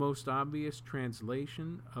 The most obvious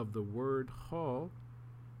translation of the word hol,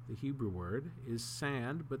 the Hebrew word, is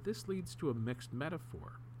sand, but this leads to a mixed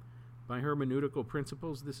metaphor. By hermeneutical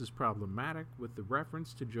principles, this is problematic with the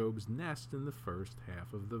reference to Job's nest in the first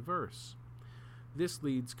half of the verse. This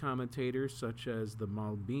leads commentators such as the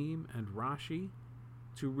Malbim and Rashi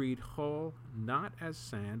to read hol not as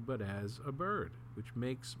sand but as a bird, which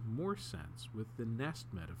makes more sense with the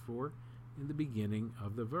nest metaphor in the beginning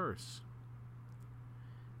of the verse.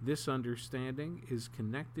 This understanding is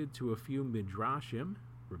connected to a few midrashim,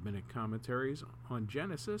 rabbinic commentaries on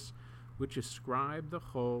Genesis, which ascribe the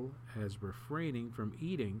whole as refraining from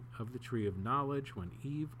eating of the tree of knowledge when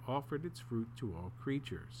Eve offered its fruit to all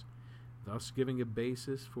creatures, thus giving a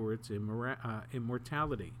basis for its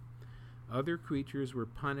immortality. Other creatures were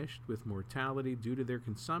punished with mortality due to their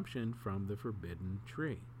consumption from the forbidden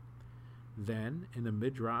tree. Then, in a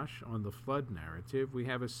midrash on the flood narrative, we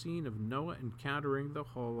have a scene of Noah encountering the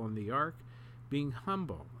hull on the ark, being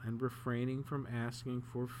humble and refraining from asking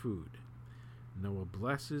for food. Noah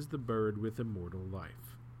blesses the bird with immortal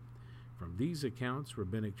life. From these accounts,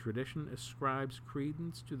 rabbinic tradition ascribes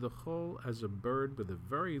credence to the hull as a bird with a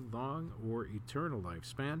very long or eternal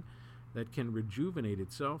lifespan that can rejuvenate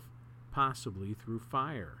itself, possibly through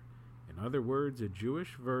fire. In other words, a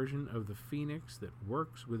Jewish version of the phoenix that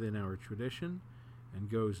works within our tradition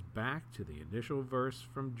and goes back to the initial verse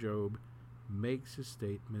from Job makes his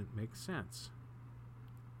statement make sense.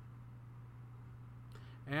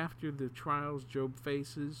 After the trials Job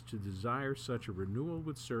faces, to desire such a renewal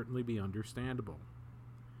would certainly be understandable.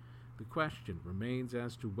 The question remains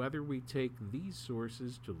as to whether we take these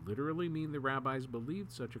sources to literally mean the rabbis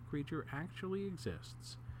believed such a creature actually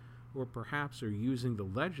exists, or perhaps are using the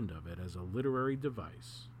legend of it as a literary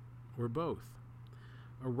device, or both.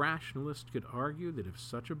 A rationalist could argue that if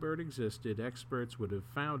such a bird existed, experts would have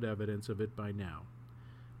found evidence of it by now.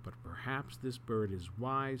 But perhaps this bird is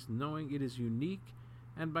wise, knowing it is unique,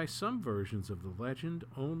 and by some versions of the legend,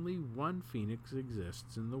 only one phoenix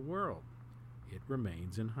exists in the world. It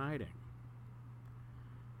remains in hiding.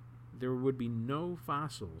 There would be no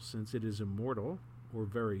fossils since it is immortal, or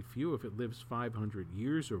very few if it lives 500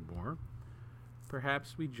 years or more.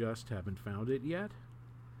 Perhaps we just haven't found it yet.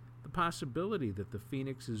 The possibility that the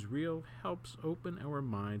phoenix is real helps open our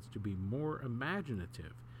minds to be more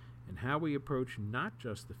imaginative in how we approach not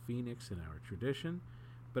just the phoenix in our tradition,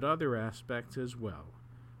 but other aspects as well,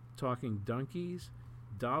 talking donkeys,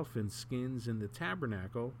 dolphin skins in the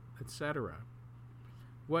tabernacle, etc.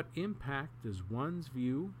 What impact does one's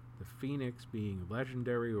view, the phoenix being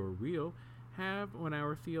legendary or real, have on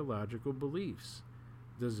our theological beliefs?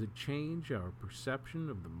 Does it change our perception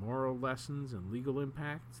of the moral lessons and legal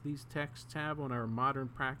impacts these texts have on our modern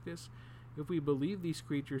practice if we believe these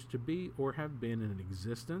creatures to be or have been in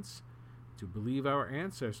existence, to believe our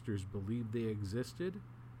ancestors believed they existed,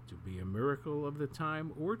 to be a miracle of the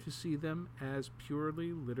time, or to see them as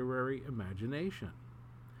purely literary imagination?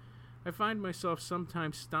 I find myself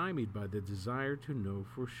sometimes stymied by the desire to know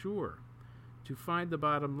for sure, to find the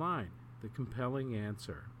bottom line, the compelling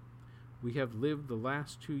answer. We have lived the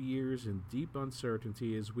last 2 years in deep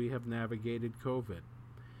uncertainty as we have navigated COVID.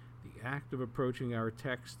 The act of approaching our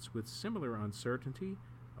texts with similar uncertainty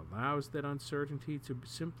allows that uncertainty to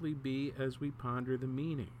simply be as we ponder the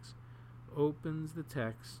meanings, opens the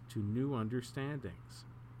text to new understandings.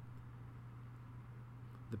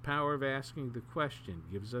 The power of asking the question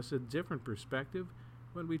gives us a different perspective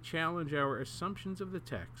when we challenge our assumptions of the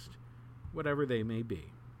text, whatever they may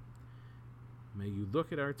be. May you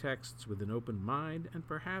look at our texts with an open mind and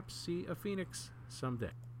perhaps see a phoenix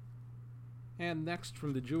someday. And next,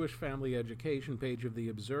 from the Jewish Family Education page of The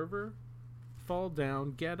Observer, Fall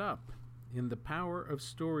Down, Get Up, in the Power of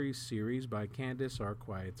Stories series by Candace R.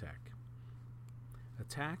 Kwiatek.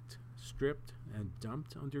 Attacked, stripped, and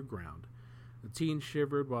dumped underground, the teen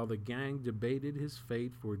shivered while the gang debated his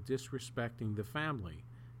fate for disrespecting the family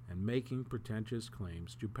and making pretentious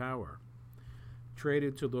claims to power.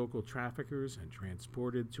 Traded to local traffickers and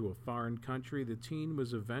transported to a foreign country, the teen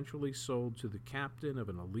was eventually sold to the captain of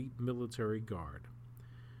an elite military guard.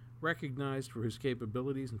 Recognized for his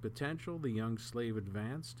capabilities and potential, the young slave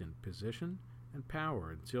advanced in position and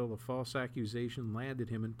power until a false accusation landed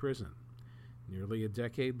him in prison. Nearly a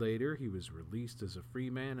decade later, he was released as a free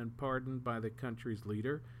man and pardoned by the country's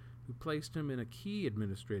leader, who placed him in a key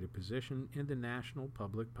administrative position in the national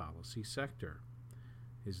public policy sector.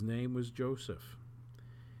 His name was Joseph.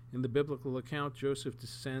 In the biblical account, Joseph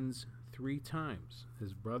descends 3 times.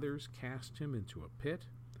 His brothers cast him into a pit.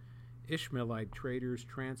 Ishmaelite traders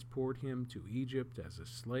transport him to Egypt as a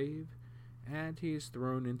slave, and he is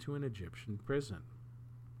thrown into an Egyptian prison.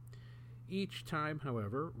 Each time,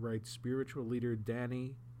 however, writes spiritual leader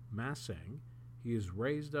Danny Massang, he is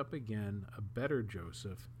raised up again, a better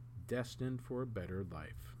Joseph, destined for a better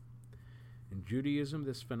life. In Judaism,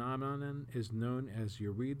 this phenomenon is known as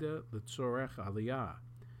Yerida L'Tzorech Aliyah,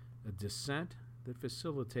 a descent that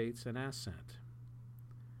facilitates an ascent.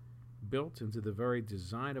 Built into the very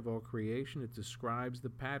design of all creation, it describes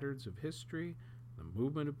the patterns of history, the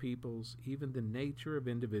movement of peoples, even the nature of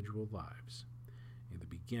individual lives. In the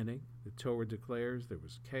beginning, the Torah declares there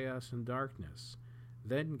was chaos and darkness.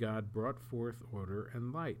 Then God brought forth order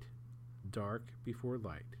and light, dark before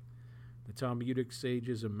light. The Talmudic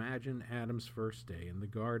sages imagine Adam's first day in the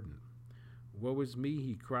garden. Woe is me,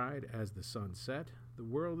 he cried, as the sun set. The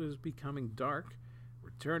world is becoming dark,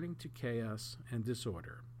 returning to chaos and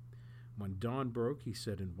disorder. When dawn broke, he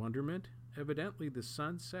said in wonderment, "Evidently the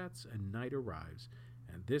sun sets and night arrives,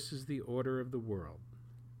 and this is the order of the world,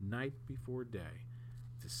 night before day,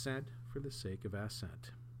 descent for the sake of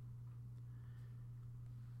ascent."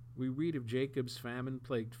 We read of Jacob's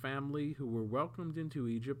famine-plagued family who were welcomed into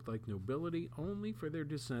Egypt like nobility only for their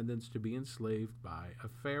descendants to be enslaved by a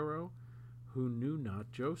pharaoh who knew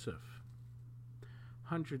not Joseph.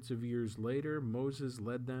 Hundreds of years later, Moses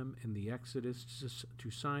led them in the Exodus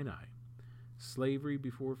to Sinai, slavery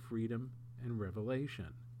before freedom and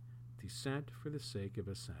revelation, descent for the sake of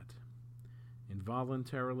ascent.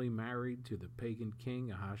 Involuntarily married to the pagan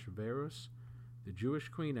king Ahasuerus, the Jewish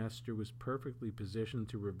Queen Esther was perfectly positioned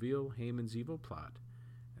to reveal Haman's evil plot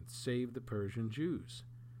and save the Persian Jews,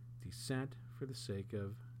 descent for the sake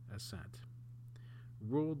of ascent.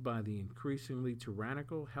 Ruled by the increasingly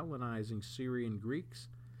tyrannical Hellenizing Syrian Greeks,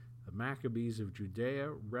 the Maccabees of Judea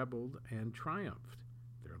rebelled and triumphed.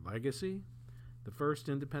 Their legacy? The first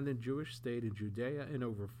independent Jewish state in Judea in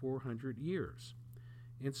over 400 years.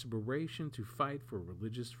 Inspiration to fight for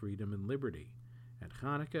religious freedom and liberty. At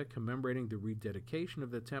Hanukkah, commemorating the rededication of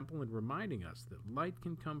the temple and reminding us that light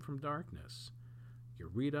can come from darkness.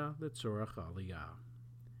 Yerida L'Tzorach Aliyah.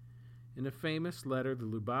 In a famous letter, the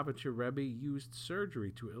Lubavitcher Rebbe used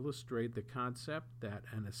surgery to illustrate the concept that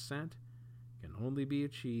an ascent can only be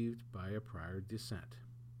achieved by a prior descent.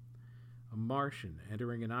 A Martian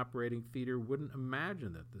entering an operating theater wouldn't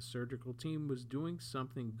imagine that the surgical team was doing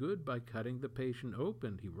something good by cutting the patient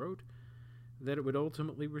open, he wrote, that it would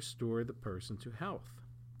ultimately restore the person to health.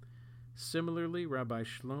 Similarly, Rabbi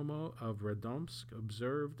Shlomo of Radomsk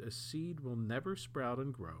observed a seed will never sprout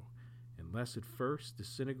and grow unless it first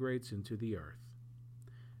disintegrates into the earth.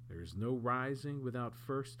 There is no rising without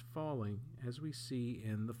first falling, as we see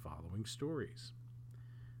in the following stories.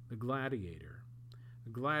 The gladiator. A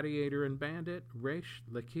gladiator and bandit, Reish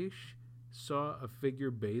Lakish, saw a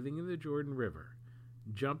figure bathing in the Jordan River.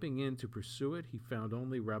 Jumping in to pursue it, he found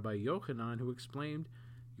only Rabbi Yochanan, who exclaimed,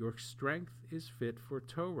 "Your strength is fit for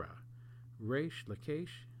Torah." Reish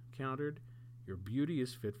Lakish countered, "Your beauty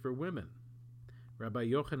is fit for women." Rabbi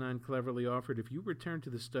Yochanan cleverly offered, "If you return to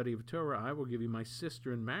the study of Torah, I will give you my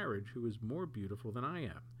sister in marriage, who is more beautiful than I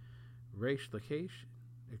am." Reish Lakish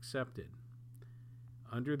accepted.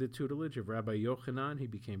 Under the tutelage of Rabbi Yochanan, he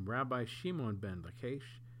became Rabbi Shimon ben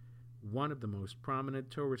Lakish, one of the most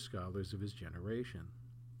prominent Torah scholars of his generation.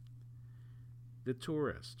 The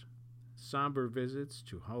tourist. Somber visits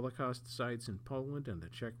to Holocaust sites in Poland and the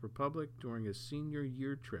Czech Republic during a senior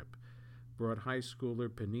year trip brought high schooler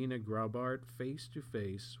Penina Graubart face to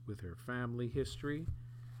face with her family history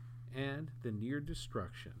and the near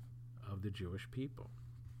destruction of the Jewish people.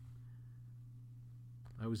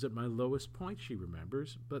 "I was at my lowest point," she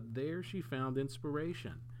remembers, "but there she found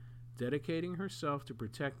inspiration. Dedicating herself to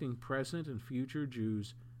protecting present and future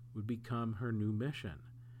Jews would become her new mission.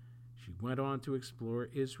 She went on to explore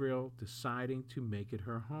Israel, deciding to make it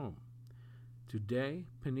her home. Today,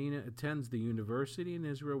 Penina attends the university in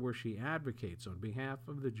Israel where she advocates on behalf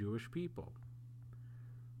of the Jewish people."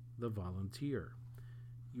 The volunteer.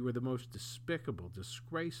 "You are the most despicable,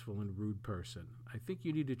 disgraceful, and rude person. I think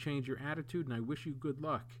you need to change your attitude, and I wish you good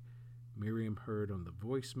luck," Miriam heard on the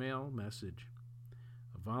voicemail message.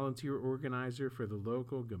 A volunteer organizer for the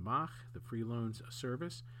local Gemach, the free loans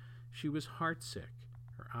service, she was heartsick,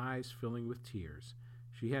 her eyes filling with tears.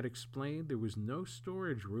 She had explained there was no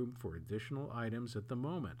storage room for additional items at the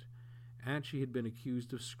moment, and she had been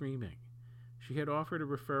accused of screaming. She had offered a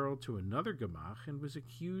referral to another Gemach and was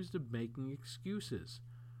accused of making excuses.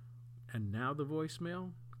 And now the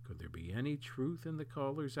voicemail? Could there be any truth in the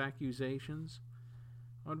caller's accusations?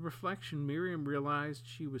 On reflection, Miriam realized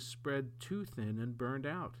she was spread too thin and burned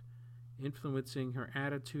out, influencing her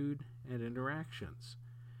attitude and interactions.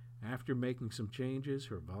 After making some changes,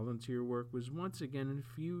 her volunteer work was once again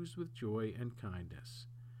infused with joy and kindness.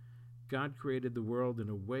 God created the world in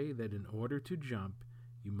a way that in order to jump,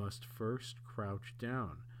 you must first crouch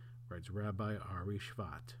down, writes Rabbi Ari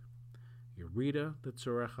Shvat. Yerida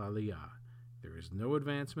L'Tzorach Aliyah. There is no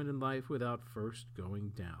advancement in life without first going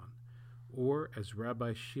down. Or, as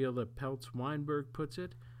Rabbi Sheila Peltz-Weinberg puts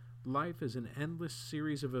it, life is an endless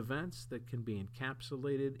series of events that can be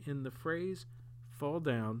encapsulated in the phrase, fall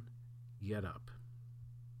down, get up.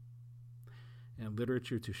 And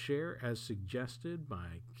literature to share, as suggested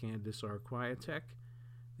by Candace R. Kwiatek,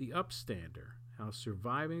 The Upstander, How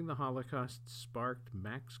Surviving the Holocaust Sparked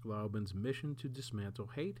Max Glaubin's Mission to Dismantle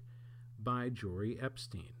Hate, by Jory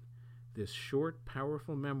Epstein. This short,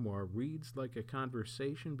 powerful memoir reads like a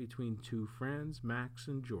conversation between two friends, Max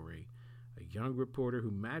and Jory, a young reporter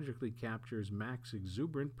who magically captures Max's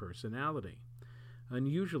exuberant personality.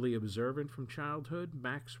 Unusually observant from childhood,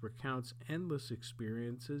 Max recounts endless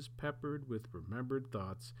experiences peppered with remembered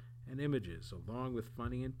thoughts and images, along with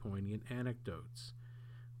funny and poignant anecdotes.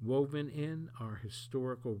 Woven in are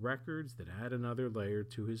historical records that add another layer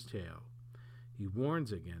to his tale. He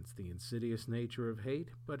warns against the insidious nature of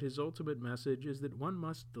hate, but his ultimate message is that one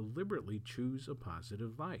must deliberately choose a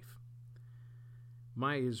positive life.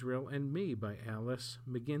 My Israel and Me by Alice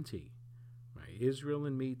McGinty. My Israel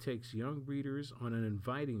and Me takes young readers on an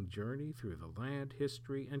inviting journey through the land,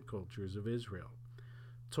 history, and cultures of Israel.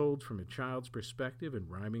 Told from a child's perspective in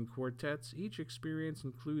rhyming quartets, each experience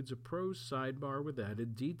includes a prose sidebar with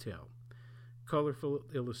added detail. Colorful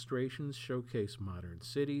illustrations showcase modern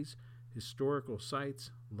cities, historical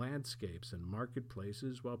sites, landscapes, and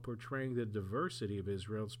marketplaces while portraying the diversity of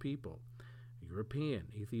Israel's people: European,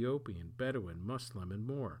 Ethiopian, Bedouin, Muslim, and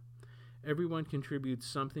more. Everyone contributes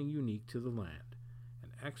something unique to the land.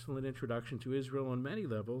 An excellent introduction to Israel on many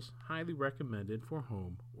levels, highly recommended for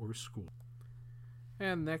home or school.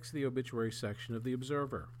 And next, the obituary section of The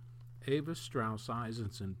Observer. Ava Strauss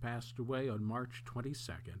Eisenson passed away on March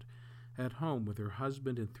 22nd at home with her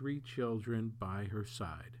husband and 3 children by her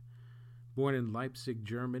side. Born in Leipzig,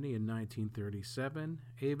 Germany in 1937,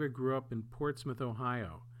 Ava grew up in Portsmouth,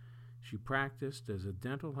 Ohio. She practiced as a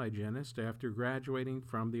dental hygienist after graduating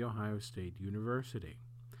from The Ohio State University.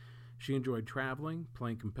 She enjoyed traveling,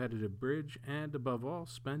 playing competitive bridge, and, above all,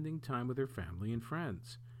 spending time with her family and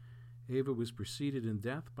friends. Ava was preceded in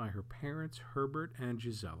death by her parents, Herbert and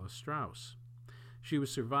Gisela Strauss. She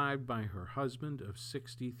was survived by her husband of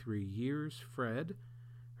 63 years, Fred,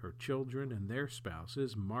 her children and their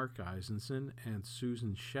spouses, Mark Eisenson and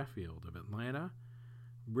Susan Sheffield of Atlanta,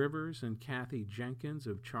 Rivers and Kathy Jenkins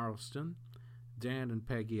of Charleston, Dan and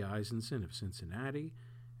Peggy Eisenson of Cincinnati,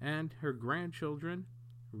 and her grandchildren,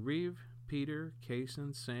 Reeve, Peter,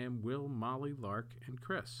 Kaysen, Sam, Will, Molly, Lark, and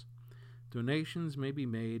Chris. Donations may be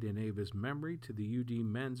made in Ava's memory to the UD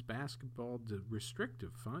Men's Basketball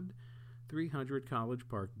Restrictive Fund, 300 College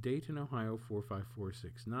Park, Dayton, Ohio,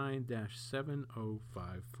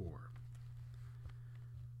 45469-7054.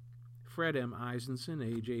 Fred M. Eisenson,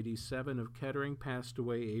 age 87, of Kettering, passed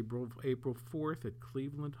away April 4th at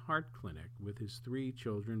Cleveland Heart Clinic with his 3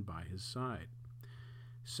 children by his side.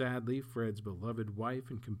 Sadly, Fred's beloved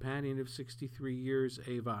wife and companion of 63 years,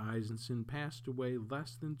 Ava Eisenson, passed away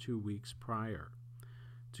less than 2 weeks prior.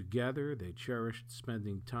 Together, they cherished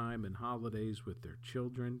spending time and holidays with their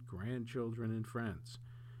children, grandchildren, and friends.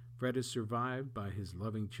 Fred is survived by his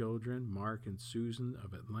loving children, Mark and Susan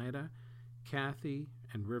of Atlanta, Kathy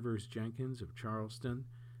and Rivers Jenkins of Charleston,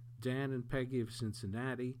 Dan and Peggy of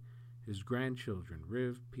Cincinnati, his grandchildren,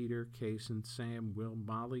 Riv, Peter, Kaysen, Sam, Will,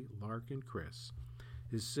 Molly, Lark, and Chris,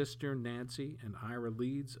 his sister Nancy and Ira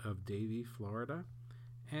Leeds of Davie, Florida,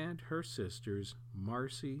 and her sisters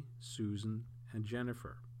Marcy, Susan, and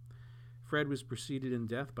Jennifer. Fred was preceded in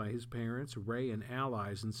death by his parents, Ray and Al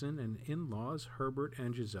Eisenson, and in-laws Herbert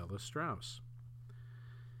and Gisela Strauss.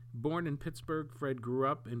 Born in Pittsburgh, Fred grew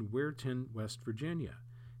up in Weirton, West Virginia.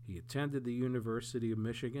 He attended the University of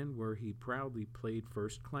Michigan, where he proudly played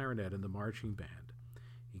first clarinet in the marching band.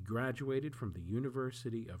 He graduated from the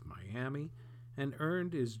University of Miami and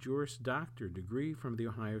earned his Juris Doctor degree from the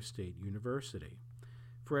Ohio State University.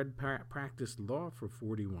 Fred practiced law for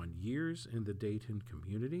 41 years in the Dayton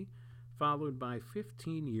community, followed by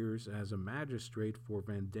 15 years as a magistrate for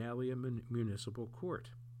Vandalia Municipal Court.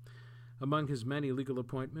 Among his many legal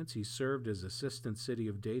appointments, he served as Assistant City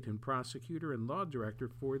of Dayton Prosecutor and Law Director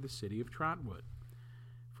for the City of Trotwood.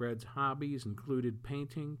 Fred's hobbies included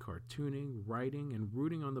painting, cartooning, writing, and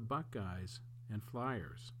rooting on the Buckeyes and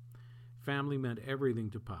Flyers. Family meant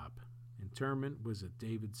everything to Pop. Interment was at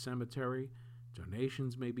David Cemetery.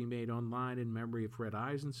 Donations may be made online in memory of Fred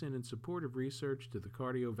Eisenson in support of research to the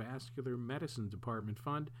Cardiovascular Medicine Department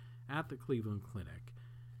Fund at the Cleveland Clinic.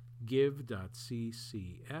 give.ccf.org.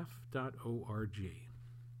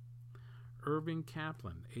 Irving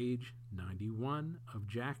Kaplan, age 91, of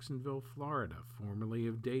Jacksonville, Florida, formerly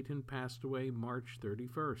of Dayton, passed away March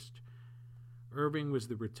 31st. Irving was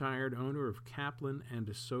the retired owner of Kaplan and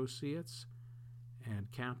Associates and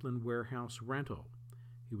Kaplan Warehouse Rental.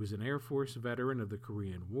 He was an Air Force veteran of the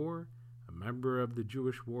Korean War, a member of the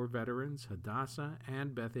Jewish War Veterans, Hadassah,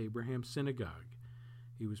 and Beth Abraham Synagogue.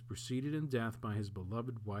 He was preceded in death by his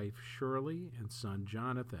beloved wife Shirley and son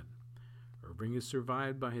Jonathan. Irving is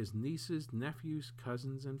survived by his nieces, nephews,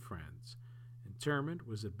 cousins, and friends. Interment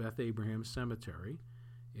was at Beth Abraham Cemetery.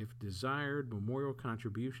 If desired, memorial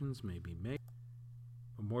contributions may be made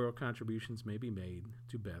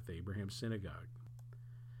to Beth Abraham Synagogue.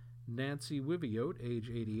 Nancy Wiviote, age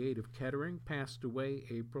 88, of Kettering, passed away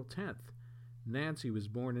April 10th. Nancy was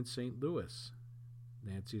born in St. Louis.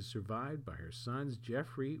 Nancy is survived by her sons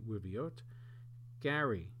Jeffrey Wiviot,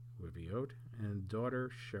 Gary Wiviot, and daughter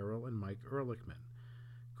Cheryl and Mike Ehrlichman.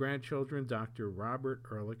 Grandchildren Dr. Robert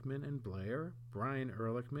Ehrlichman and Blair, Brian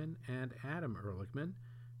Ehrlichman, and Adam Ehrlichman.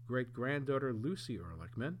 Great-granddaughter Lucy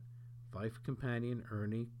Ehrlichman. Life companion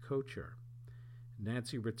Ernie Kocher.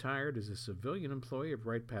 Nancy retired as a civilian employee of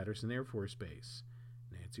Wright-Patterson Air Force Base.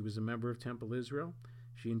 Nancy was a member of Temple Israel.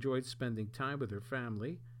 She enjoyed spending time with her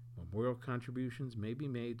family. Memorial contributions may be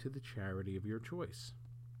made to the charity of your choice.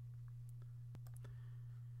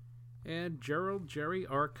 And Gerald Jerry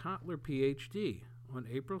R. Kotler, Ph.D. On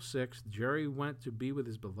April 6th, Jerry went to be with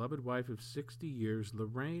his beloved wife of 60 years,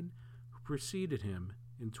 Lorraine, who preceded him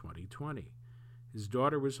in 2020. His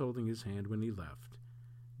daughter was holding his hand when he left.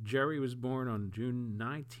 Jerry was born on June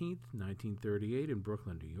 19, 1938, in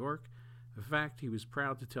Brooklyn, New York, a fact he was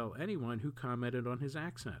proud to tell anyone who commented on his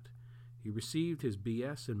accent. He received his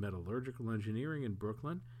B.S. in Metallurgical Engineering in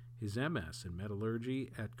Brooklyn, his M.S. in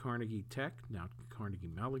Metallurgy at Carnegie Tech, now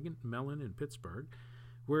Carnegie Mellon in Pittsburgh,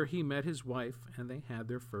 where he met his wife and they had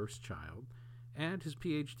their first child, and his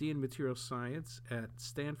Ph.D. in Material Science at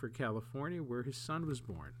Stanford, California, where his son was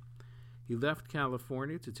born. He left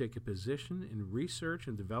California to take a position in research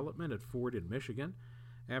and development at Ford in Michigan.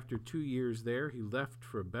 After 2 years there, he left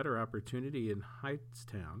for a better opportunity in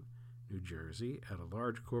Hightstown, New Jersey, at a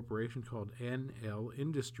large corporation called NL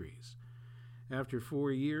Industries. After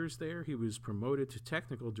 4 years there, he was promoted to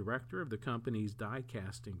technical director of the company's die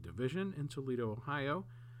casting division in Toledo, Ohio,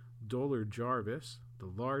 Doller Jarvis, the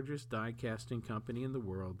largest die casting company in the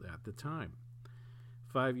world at the time.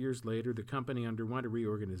 5 years later, the company underwent a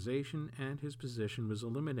reorganization and his position was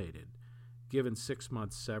eliminated. Given 6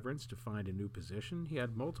 months severance to find a new position, he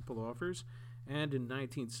had multiple offers and in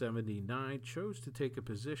 1979 chose to take a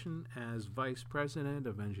position as vice president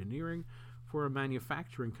of engineering for a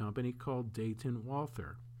manufacturing company called Dayton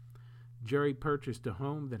Walther. Jerry purchased a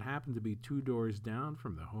home that happened to be 2 doors down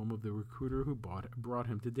from the home of the recruiter who brought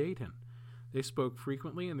him to Dayton. They spoke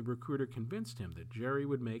frequently, and the recruiter convinced him that Jerry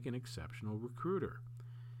would make an exceptional recruiter.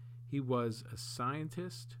 He was a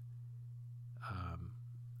scientist,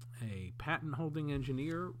 a patent-holding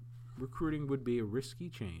engineer. Recruiting would be a risky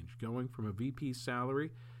change, going from a VP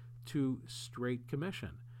salary to straight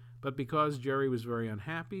commission. But because Jerry was very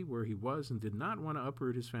unhappy where he was and did not want to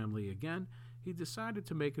uproot his family again, he decided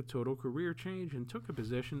to make a total career change and took a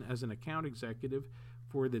position as an account executive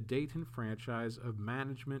for the Dayton franchise of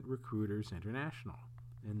Management Recruiters International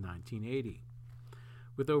in 1980.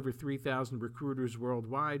 With over 3,000 recruiters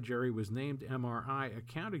worldwide, Jerry was named MRI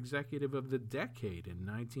Account Executive of the Decade in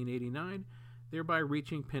 1989, thereby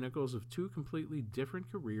reaching pinnacles of 2 completely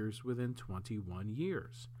different careers within 21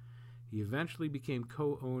 years. He eventually became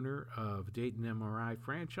co-owner of Dayton MRI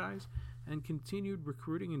franchise and continued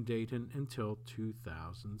recruiting in Dayton until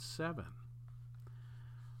 2007.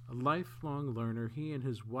 A lifelong learner, he and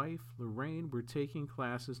his wife, Lorraine, were taking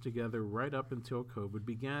classes together right up until COVID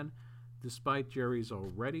began, despite Jerry's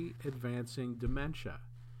already advancing dementia.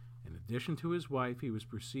 In addition to his wife, he was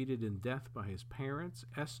preceded in death by his parents,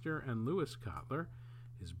 Esther and Louis Kotler,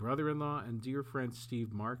 his brother-in-law and dear friend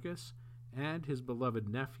Steve Marcus, and his beloved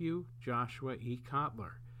nephew, Joshua E.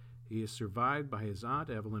 Kotler. He is survived by his aunt,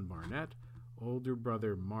 Evelyn Barnett, older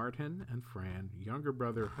brother Martin and Fran, younger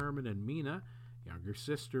brother Herman and Mina, younger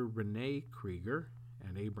sister Renee Krieger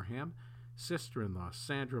and Abraham, sister-in-law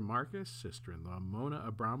Sandra Marcus, sister-in-law Mona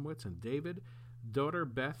Abramowitz and David, daughter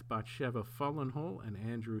Beth Batsheva Fullenhol and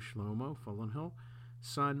Andrew Shlomo Fullenhol,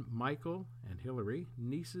 son Michael and Hillary,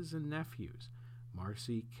 nieces and nephews,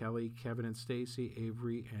 Marcy, Kelly, Kevin and Stacy,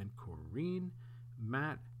 Avery and Corrine,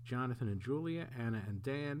 Matt, Jonathan and Julia, Anna and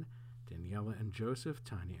Dan, Daniela and Joseph,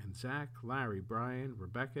 Tanya and Zach, Larry, Brian,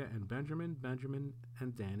 Rebecca and Benjamin, Benjamin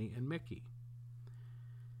and Danny and Mickey,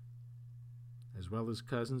 as well as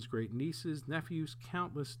cousins, great nieces, nephews,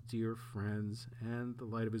 countless dear friends, and the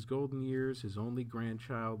light of his golden years, his only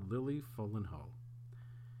grandchild, Lily Fullenhull.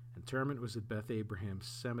 Interment was at Beth Abraham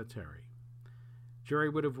Cemetery. Jerry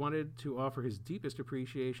would have wanted to offer his deepest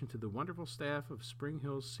appreciation to the wonderful staff of Spring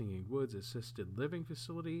Hills Singing Woods Assisted Living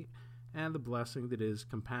Facility and the blessing that is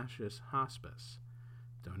Compassus Hospice.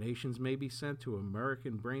 Donations may be sent to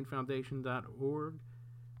AmericanBrainFoundation.org,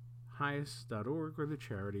 Highest.org, or the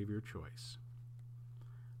charity of your choice.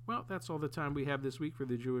 Well, that's all the time we have this week for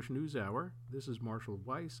the Jewish News Hour. This is Marshall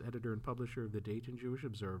Weiss, editor and publisher of the Dayton Jewish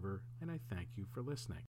Observer, and I thank you for listening.